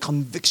to that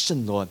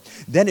conviction, Lord,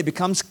 then it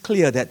becomes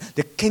clear that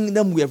the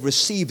kingdom we have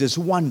received is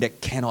one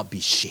that cannot be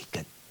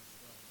shaken.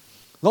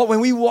 Lord,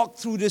 when we walk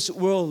through this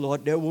world,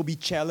 Lord, there will be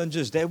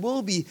challenges. There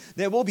will be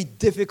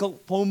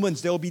difficult moments.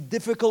 There will be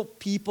difficult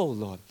people,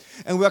 Lord.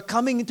 And we're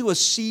coming into a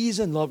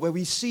season, Lord, where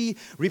we see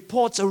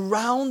reports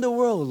around the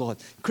world, Lord.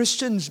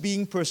 Christians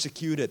being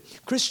persecuted.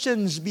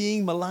 Christians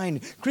being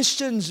maligned.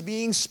 Christians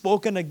being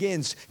spoken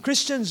against.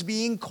 Christians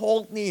being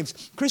called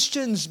names.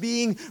 Christians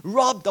being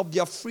robbed of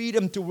their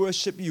freedom to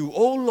worship you.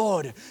 Oh,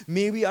 Lord,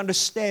 may we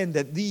understand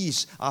that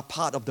these are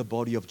part of the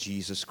body of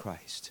Jesus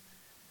Christ.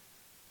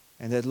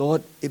 And that,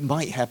 Lord, it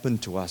might happen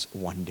to us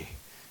one day.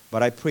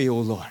 But I pray,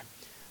 oh Lord,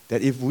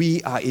 that if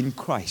we are in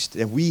Christ,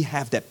 that we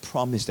have that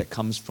promise that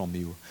comes from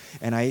you.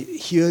 And I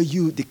hear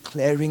you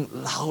declaring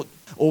loud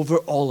over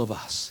all of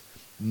us,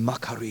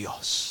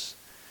 Makarios.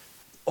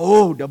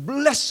 Oh, the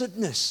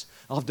blessedness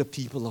of the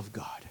people of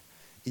God.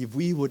 If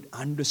we would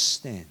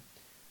understand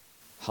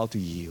how to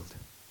yield,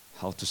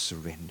 how to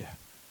surrender,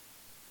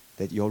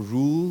 that your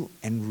rule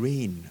and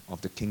reign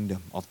of the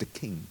kingdom of the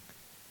King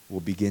will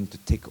begin to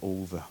take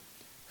over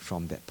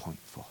from that point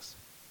forth.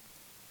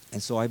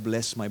 And so I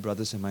bless my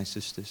brothers and my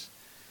sisters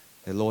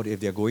that, Lord, if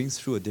they're going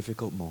through a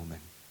difficult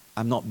moment,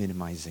 I'm not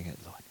minimizing it,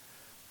 Lord,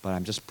 but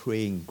I'm just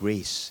praying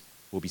grace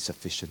will be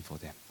sufficient for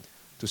them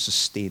to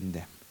sustain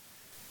them.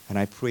 And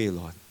I pray,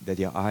 Lord, that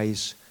their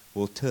eyes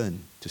will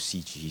turn to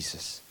see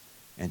Jesus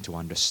and to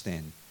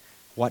understand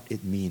what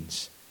it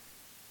means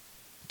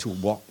to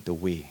walk the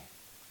way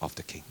of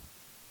the King.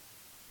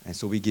 And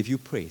so we give you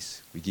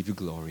praise, we give you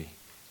glory.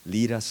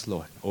 Lead us,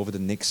 Lord, over the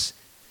next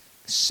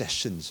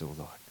sessions, O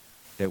Lord,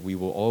 that we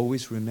will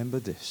always remember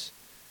this,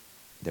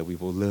 that we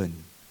will learn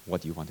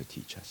what you want to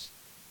teach us.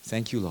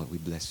 Thank you, Lord. We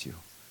bless you.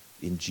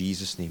 In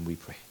Jesus' name we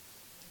pray.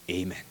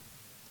 Amen.